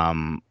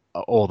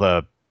 all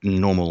the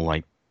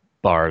normal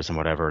bars and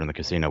whatever in the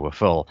casino were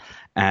full,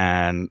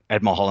 and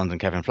Ed Mulholland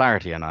and Kevin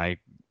Flaherty and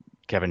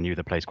Kevin knew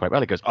the place quite well.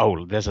 He goes,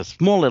 oh, there's a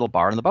small little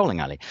bar in the bowling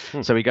alley.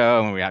 So we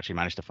go, and we actually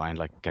managed to find,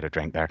 get a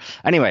drink there.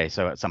 Anyway,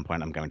 so at some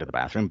point I'm going to the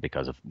bathroom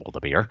because of all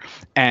the beer.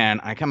 And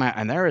I come out,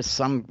 and there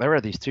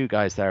are these 2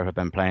 guys there who've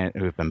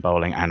been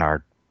bowling and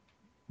are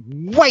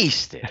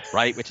wasted,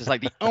 right? Which is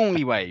the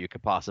only way you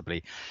could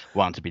possibly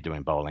want to be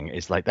doing bowling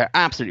is they're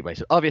absolutely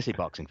wasted. Obviously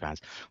boxing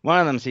fans. One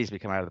of them sees me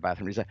come out of the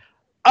bathroom. He's like,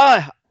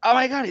 oh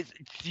my God,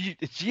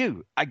 it's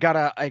you. I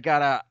gotta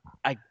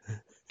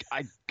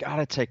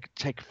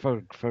take a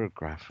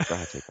photograph.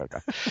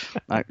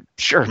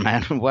 Sure,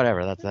 man.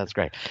 Whatever. That's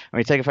great. And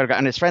we take a photograph,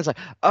 and his friend's like,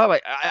 "Oh,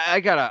 I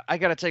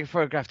gotta take a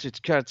photograph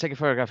take a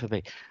photograph with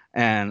me."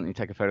 And you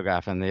take a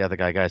photograph, and the other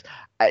guy goes,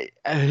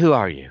 "Who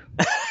are you?"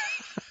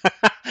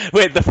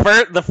 Wait,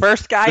 the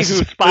first guy who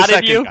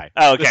spotted you? Guy.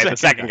 Oh, okay, the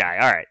second guy.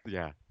 All right.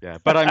 Yeah.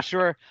 But I'm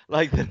sure,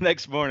 the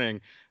next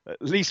morning,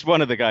 at least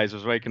one of the guys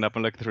was waking up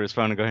and looking through his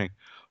phone and going,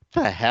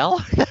 the hell?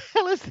 The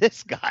hell is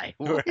this guy?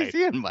 Why is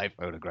he in my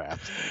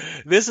photographs?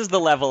 This is the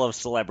level of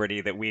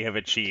celebrity that we have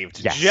achieved.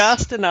 Yes.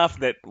 Just enough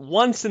that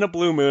once in a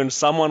blue moon,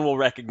 someone will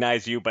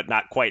recognize you, but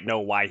not quite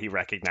know why he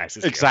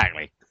recognizes you.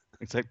 Exactly.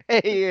 It's like,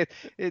 hey,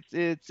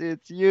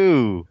 it's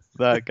you,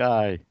 that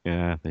guy.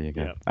 Yeah, there you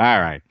go. Yeah. All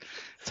right.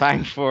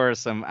 Time for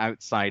some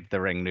outside the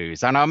ring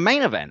news. And our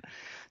main event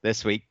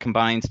this week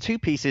combines 2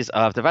 pieces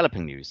of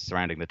developing news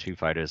surrounding the 2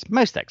 fighters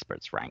most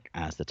experts rank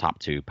as the top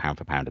 2 pound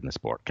for pound in the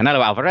sport,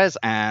 Canelo Alvarez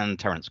and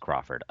Terence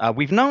Crawford.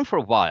 We've known for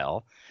a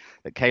while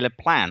that Caleb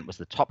Plant was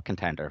the top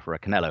contender for a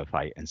Canelo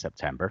fight in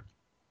September.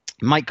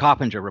 Mike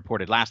Coppinger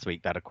reported last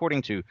week that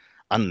according to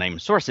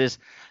unnamed sources,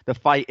 the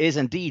fight is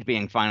indeed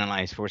being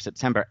finalized for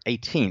September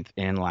 18th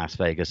in Las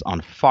Vegas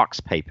on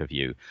Fox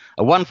pay-per-view,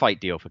 a 1-fight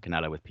deal for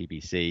Canelo with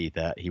PBC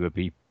that he would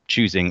be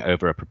choosing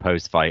over a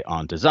proposed fight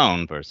on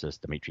DAZN versus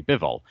Dmitry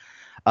Bivol.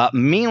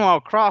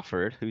 Meanwhile,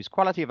 Crawford, whose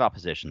quality of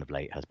opposition of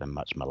late has been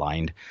much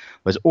maligned,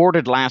 was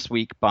ordered last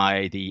week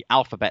by the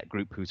Alphabet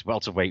Group, whose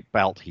welterweight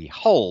belt he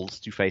holds,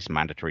 to face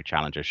mandatory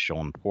challenger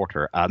Sean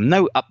Porter.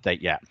 No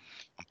update yet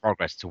on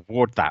progress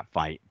toward that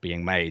fight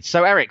being made.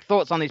 So, Eric,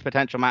 thoughts on these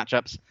potential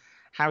matchups?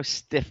 How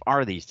stiff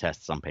are these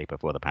tests on paper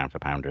for the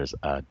pound-for-pounders?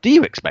 Do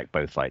you expect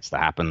both fights to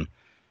happen?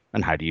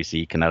 And how do you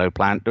see Canelo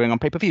Plant doing on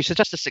pay-per-view? So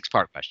just a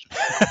 6-part question.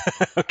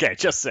 Okay,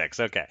 just 6.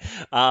 Okay.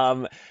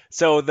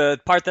 So the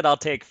part that I'll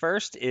take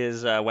first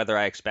is whether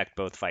I expect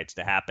both fights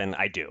to happen.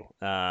 I do.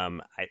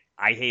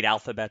 I hate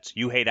alphabets.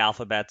 You hate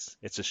alphabets.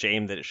 It's a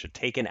shame that it should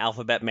take an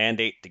alphabet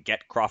mandate to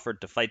get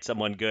Crawford to fight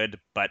someone good.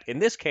 But in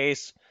this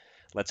case,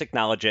 let's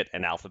acknowledge it.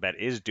 An alphabet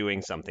is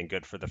doing something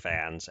good for the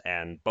fans,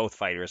 and both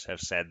fighters have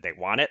said they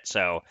want it.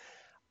 So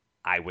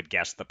I would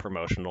guess the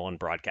promotional and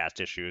broadcast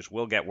issues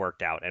will get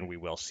worked out and we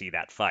will see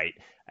that fight.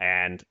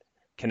 And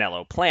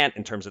Canelo Plant,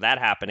 in terms of that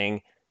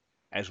happening,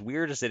 as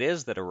weird as it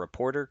is that a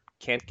reporter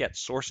can't get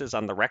sources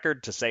on the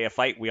record to say a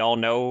fight we all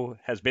know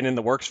has been in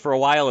the works for a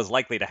while is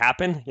likely to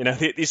happen.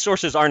 These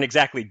sources aren't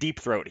exactly deep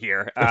throat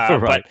here,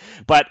 Right.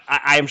 but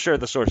I am sure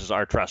the sources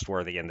are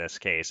trustworthy in this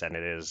case, and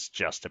it is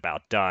just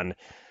about done.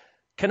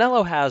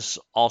 Canelo has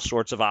all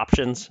sorts of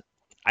options.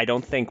 I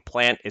don't think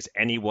Plant is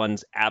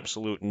anyone's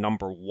absolute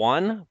number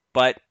one,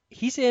 but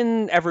he's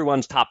in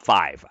everyone's top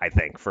 5, I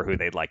think, for who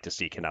they'd like to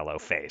see Canelo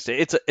face.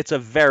 It's a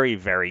very,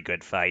 very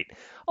good fight,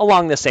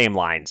 along the same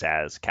lines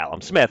as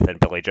Callum Smith and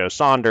Billy Joe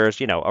Saunders,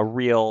 a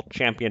real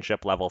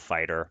championship-level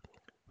fighter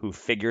who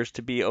figures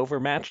to be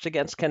overmatched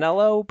against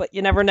Canelo, but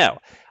you never know.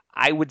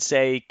 I would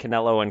say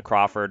Canelo and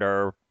Crawford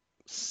are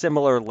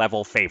similar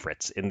level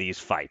favorites in these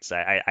fights.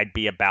 I'd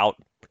be about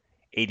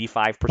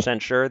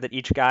 85% sure that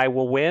each guy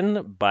will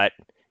win, but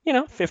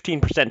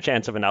 15%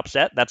 chance of an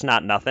upset. That's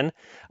not nothing.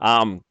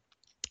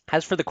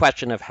 As for the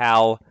question of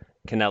how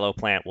Canelo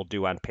Plant will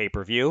do on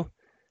pay-per-view,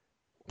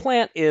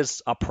 Plant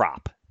is a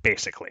prop,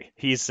 basically.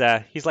 He's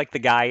like the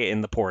guy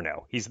in the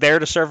porno. He's there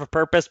to serve a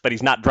purpose, but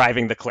he's not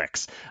driving the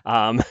clicks.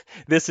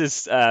 This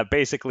is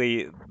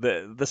basically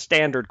the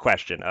standard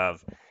question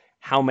of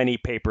how many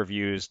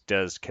pay-per-views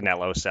does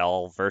Canelo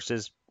sell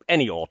versus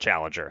any old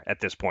challenger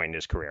at this point in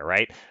his career,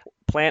 right?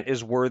 Plant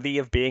is worthy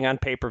of being on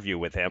pay-per-view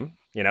with him.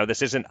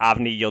 This isn't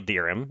Avni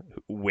Yildirim,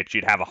 which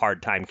you'd have a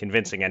hard time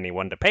convincing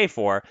anyone to pay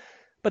for,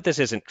 but this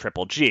isn't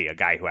Triple G, a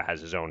guy who has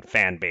his own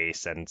fan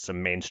base and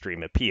some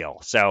mainstream appeal.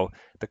 So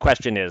the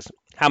question is,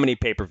 how many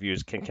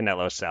pay-per-views can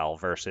Canelo sell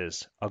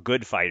versus a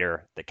good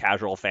fighter that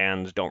casual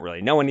fans don't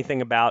really know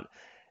anything about?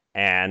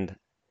 And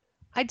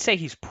I'd say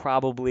he's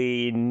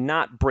probably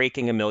not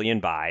breaking 1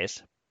 million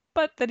buys,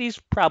 but that he's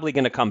probably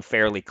going to come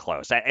fairly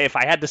close. If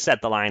I had to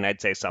set the line,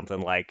 I'd say something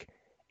like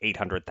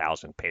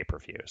 800,000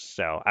 pay-per-views.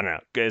 So I don't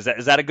know. Is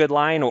that a good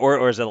line,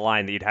 or is it a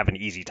line that you'd have an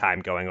easy time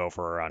going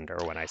over or under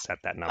when I set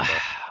that number?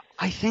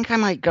 I think I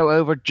might go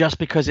over just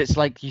because it's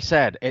like you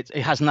said, it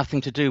has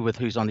nothing to do with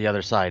who's on the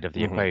other side of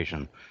the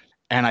equation.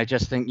 And I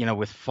just think,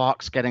 with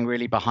Fox getting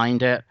really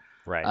behind it,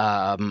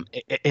 right?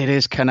 It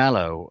is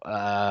Canelo.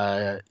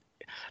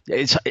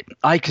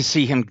 I could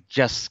see him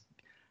just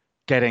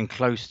getting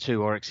close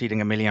to or exceeding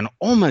 1 million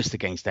almost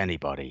against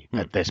anybody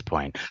at this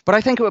point. But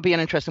I think it would be an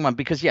interesting one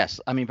because,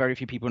 yes, I mean, very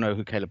few people know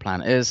who Caleb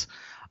Plant is,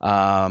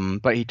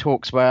 but he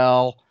talks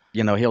well.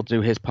 He'll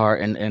do his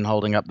part in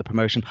holding up the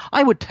promotion.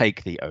 I would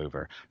take the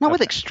over. Not with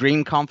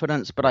extreme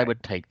confidence, but I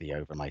would take the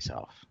over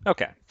myself.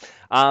 Okay.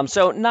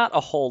 So not a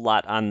whole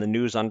lot on the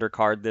news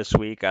undercard this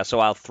week,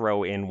 so I'll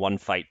throw in one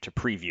fight to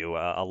preview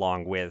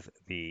along with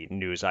the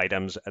news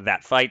items.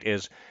 That fight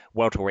is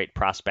welterweight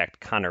prospect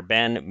Conor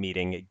Benn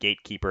meeting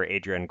gatekeeper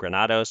Adrian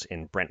Granados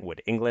in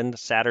Brentwood, England,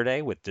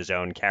 Saturday, with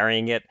DAZN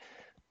carrying it.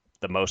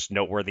 The most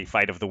noteworthy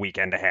fight of the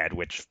weekend ahead,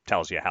 which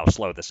tells you how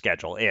slow the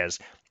schedule is.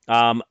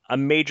 A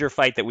major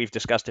fight that we've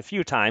discussed a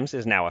few times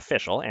is now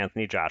official.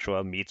 Anthony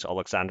Joshua meets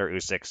Alexander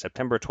Usyk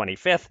September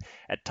 25th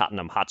at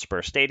Tottenham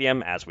Hotspur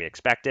Stadium, as we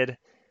expected.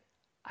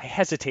 I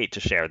hesitate to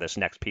share this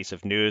next piece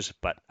of news,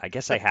 but I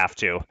guess I have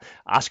to.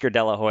 Oscar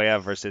De La Hoya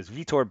versus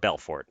Vitor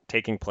Belfort,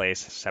 taking place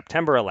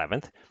September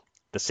 11th,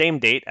 the same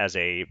date as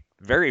a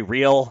very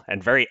real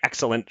and very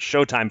excellent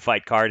Showtime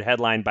fight card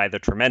headlined by the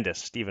tremendous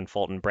Stephen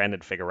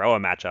Fulton-Brandon Figueroa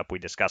matchup we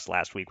discussed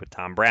last week with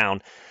Tom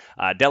Brown.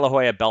 De La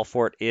Hoya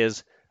Belfort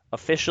is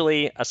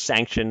officially a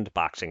sanctioned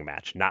boxing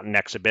match, not an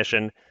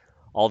exhibition,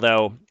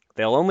 although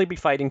they'll only be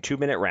fighting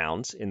 2-minute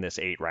rounds in this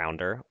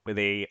 8-rounder with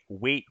a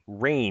weight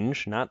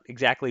range, not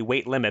exactly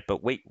weight limit,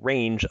 but weight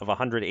range of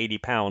 180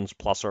 pounds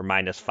plus or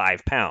minus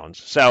 5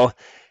 pounds. So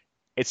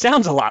it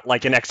sounds a lot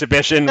like an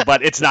exhibition,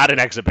 but it's not an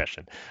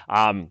exhibition.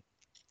 And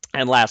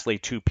lastly,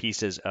 2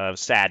 pieces of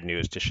sad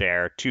news to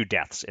share, 2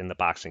 deaths in the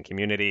boxing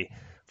community.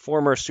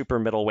 Former super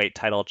middleweight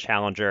title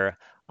challenger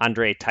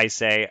Andre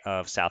Taisei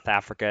of South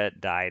Africa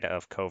died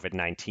of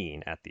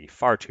COVID-19 at the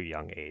far too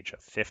young age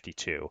of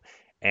 52.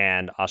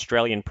 And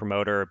Australian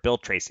promoter Bill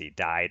Tracy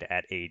died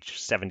at age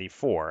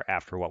 74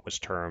 after what was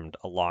termed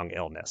a long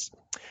illness.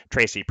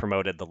 Tracy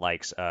promoted the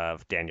likes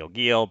of Daniel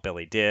Geale,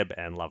 Billy Dibb,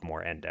 and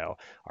Lovemore Endo.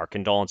 Our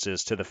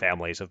condolences to the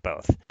families of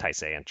both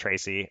Taisei and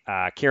Tracy.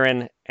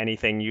 Kieran,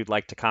 anything you'd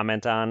like to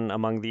comment on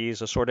among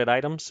these assorted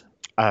items?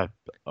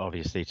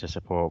 Obviously, to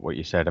support what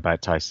you said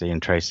about Taisei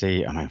and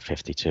Tracy, I mean,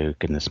 52,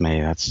 goodness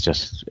me,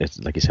 it's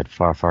like you said,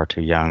 far, far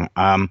too young.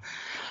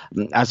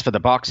 As for the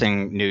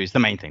boxing news, the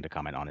main thing to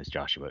comment on is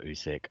Joshua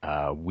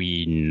Usyk.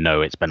 We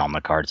know it's been on the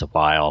cards a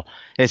while.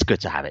 It's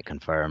good to have it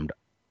confirmed.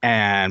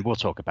 and we'll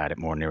talk about it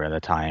more nearer the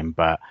time,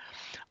 but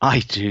I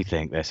do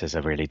think this is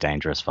a really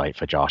dangerous fight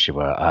for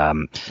Joshua.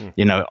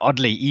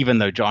 Oddly, even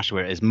though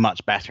Joshua is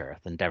much better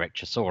than Derek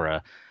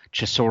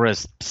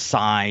Chisora's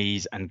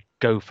size and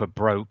go for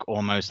broke,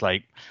 almost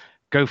like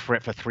go for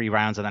it for 3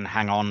 rounds and then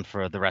hang on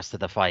for the rest of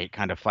the fight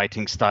kind of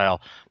fighting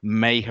style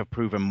may have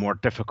proven more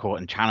difficult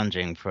and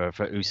challenging for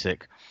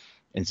Usyk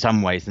in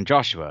some ways than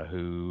Joshua,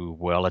 who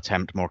will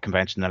attempt more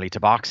conventionally to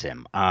box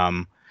him.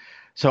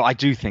 So I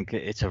do think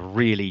it's a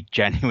really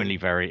genuinely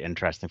very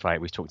interesting fight.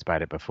 We've talked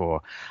about it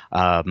before,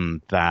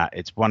 that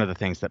it's one of the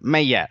things that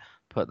may yet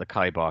put the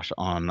kibosh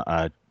on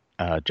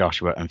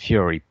Joshua and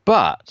Fury.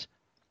 But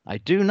I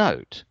do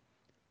note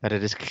that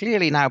it is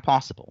clearly now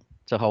possible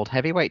to hold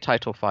heavyweight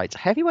title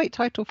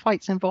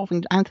fights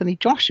involving Anthony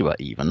Joshua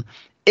even,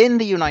 in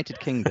the United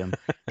Kingdom,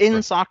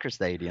 in soccer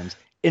stadiums,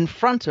 in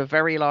front of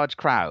very large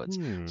crowds.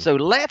 So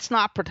let's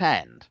not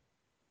pretend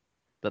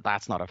that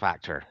that's not a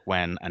factor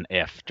when and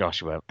if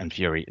Joshua and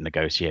Fury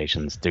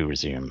negotiations do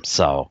resume.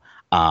 So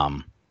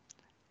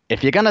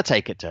if you're going to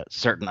take it to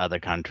certain other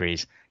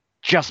countries,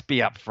 just be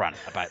upfront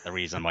about the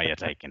reason why you're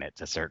taking it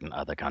to certain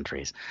other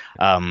countries.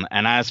 And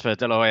as for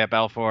De La Hoya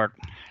Belfort,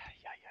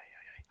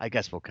 I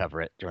guess we'll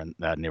cover it during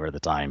nearer the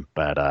time.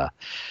 But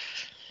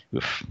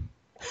oof.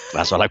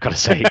 That's all I've got to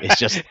say. It's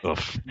just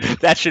oof.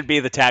 That should be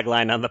the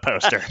tagline on the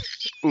poster.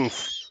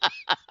 Oof.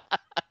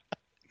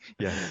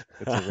 Yeah,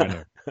 it's a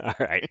winner. All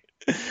right.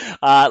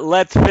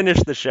 Let's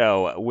finish the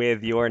show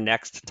with your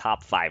next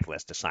top 5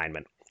 list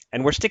assignment.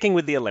 And we're sticking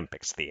with the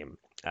Olympics theme.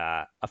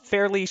 A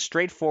fairly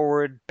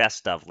straightforward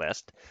best of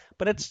list,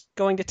 but it's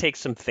going to take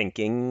some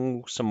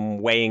thinking, some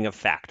weighing of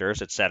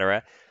factors,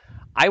 etc.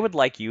 I would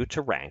like you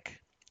to rank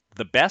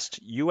the best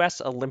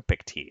U.S.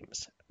 Olympic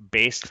teams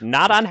based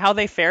not on how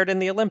they fared in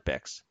the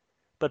Olympics,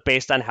 but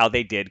based on how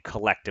they did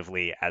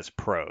collectively as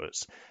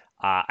pros.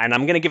 And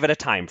I'm going to give it a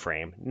time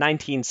frame,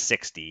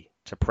 1960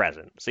 to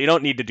present. So you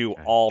don't need to do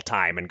all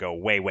time and go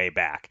way, way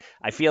back.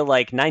 I feel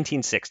like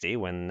 1960,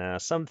 when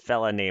some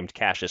fella named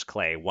Cassius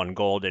Clay won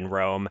gold in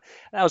Rome,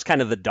 that was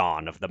kind of the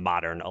dawn of the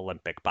modern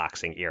Olympic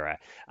boxing era.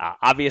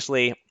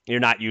 Obviously, you're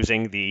not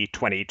using the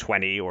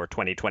 2020 or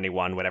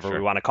 2021, whatever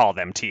we want to call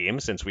them, team,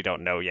 since we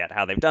don't know yet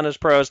how they've done as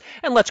pros.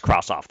 And let's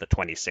cross off the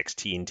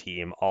 2016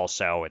 team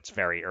also. It's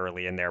very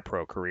early in their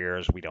pro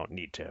careers. We don't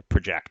need to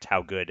project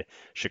how good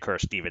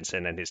Shakur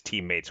Stevenson and his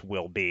teammates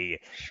will be.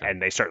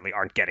 And they certainly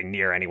aren't getting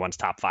near anyone's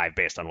top 5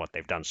 based on what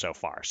they've done so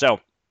far. So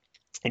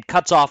it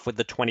cuts off with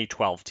the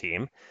 2012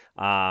 team.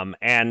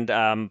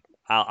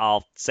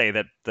 I'll say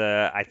that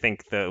I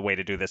think the way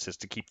to do this is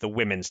to keep the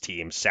women's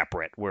team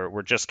separate.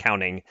 We're just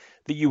counting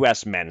the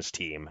U.S. men's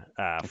team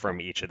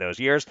from each of those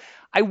years.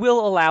 I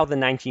will allow the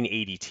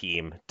 1980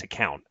 team to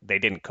count. They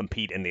didn't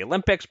compete in the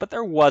Olympics, but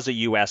there was a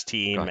U.S.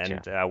 team,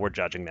 and we're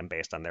judging them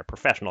based on their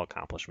professional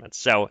accomplishments.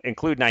 So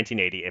include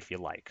 1980 if you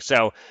like.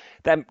 So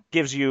that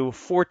gives you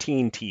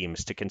 14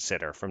 teams to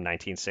consider from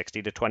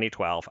 1960 to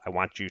 2012. I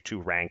want you to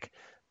rank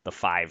the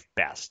 5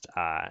 best.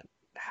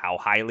 How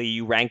highly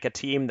you rank a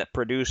team that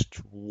produced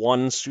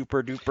one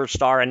super duper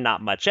star and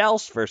not much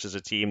else versus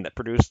a team that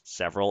produced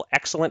several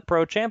excellent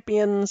pro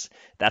champions,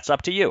 that's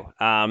up to you.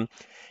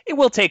 It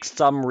will take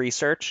some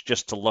research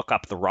just to look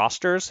up the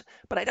rosters,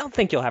 but I don't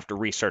think you'll have to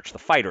research the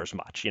fighters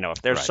much.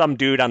 If there's some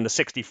dude on the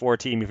 64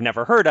 team you've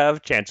never heard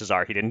of, chances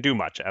are he didn't do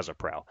much as a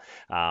pro.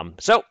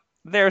 So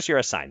there's your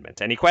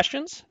assignment. Any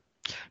questions?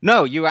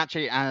 No, you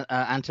actually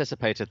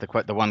anticipated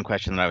the one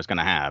question that I was going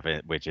to have,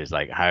 which is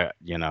like, how,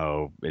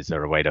 is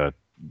there a way to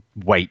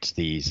weight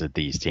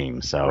these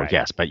teams? So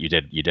yes, but you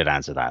did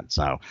answer that.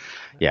 So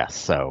yes,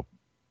 so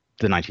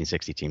the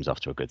 1960 team's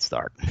off to a good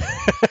start.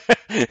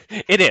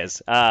 It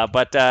is,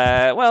 but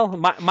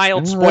my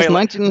old spoiler.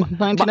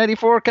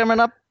 1984 coming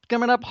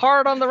up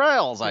hard on the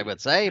rails, I would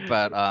say,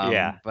 but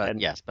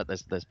but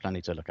there's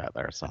plenty to look at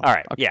there. So all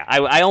right, okay. Yeah,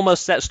 I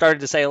almost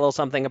started to say a little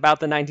something about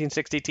the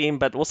 1960 team,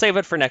 but we'll save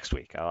it for next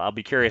week. I'll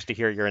be curious to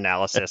hear your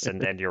analysis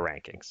and your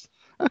rankings.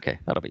 Okay,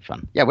 that'll be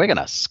fun. Yeah, we're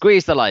gonna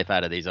squeeze the life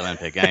out of these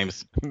Olympic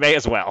Games. May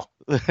as well.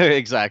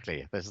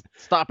 Exactly. There's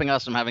stopping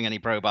us from having any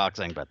pro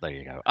boxing, but there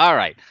you go. All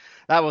right,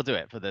 that will do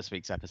it for this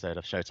week's episode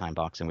of Showtime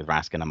Boxing with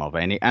Raskin and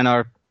Mulvaney, and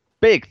our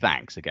big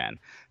thanks again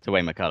to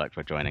Wayne McCulloch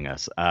for joining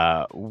us.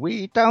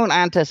 We don't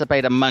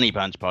anticipate a Money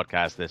Punch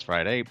podcast this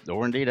Friday,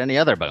 or indeed any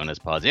other bonus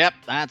pods. Yep,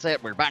 that's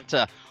it. We're back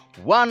to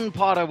one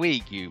pod a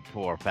week, you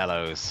poor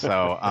fellows.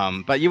 So,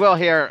 but you will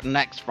hear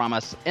next from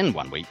us in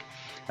 1 week,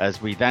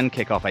 as we then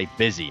kick off a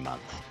busy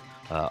month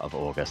of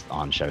August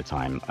on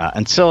Showtime.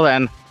 Until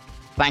then,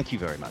 thank you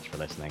very much for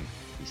listening.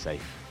 Be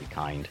safe, be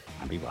kind,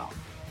 and be well.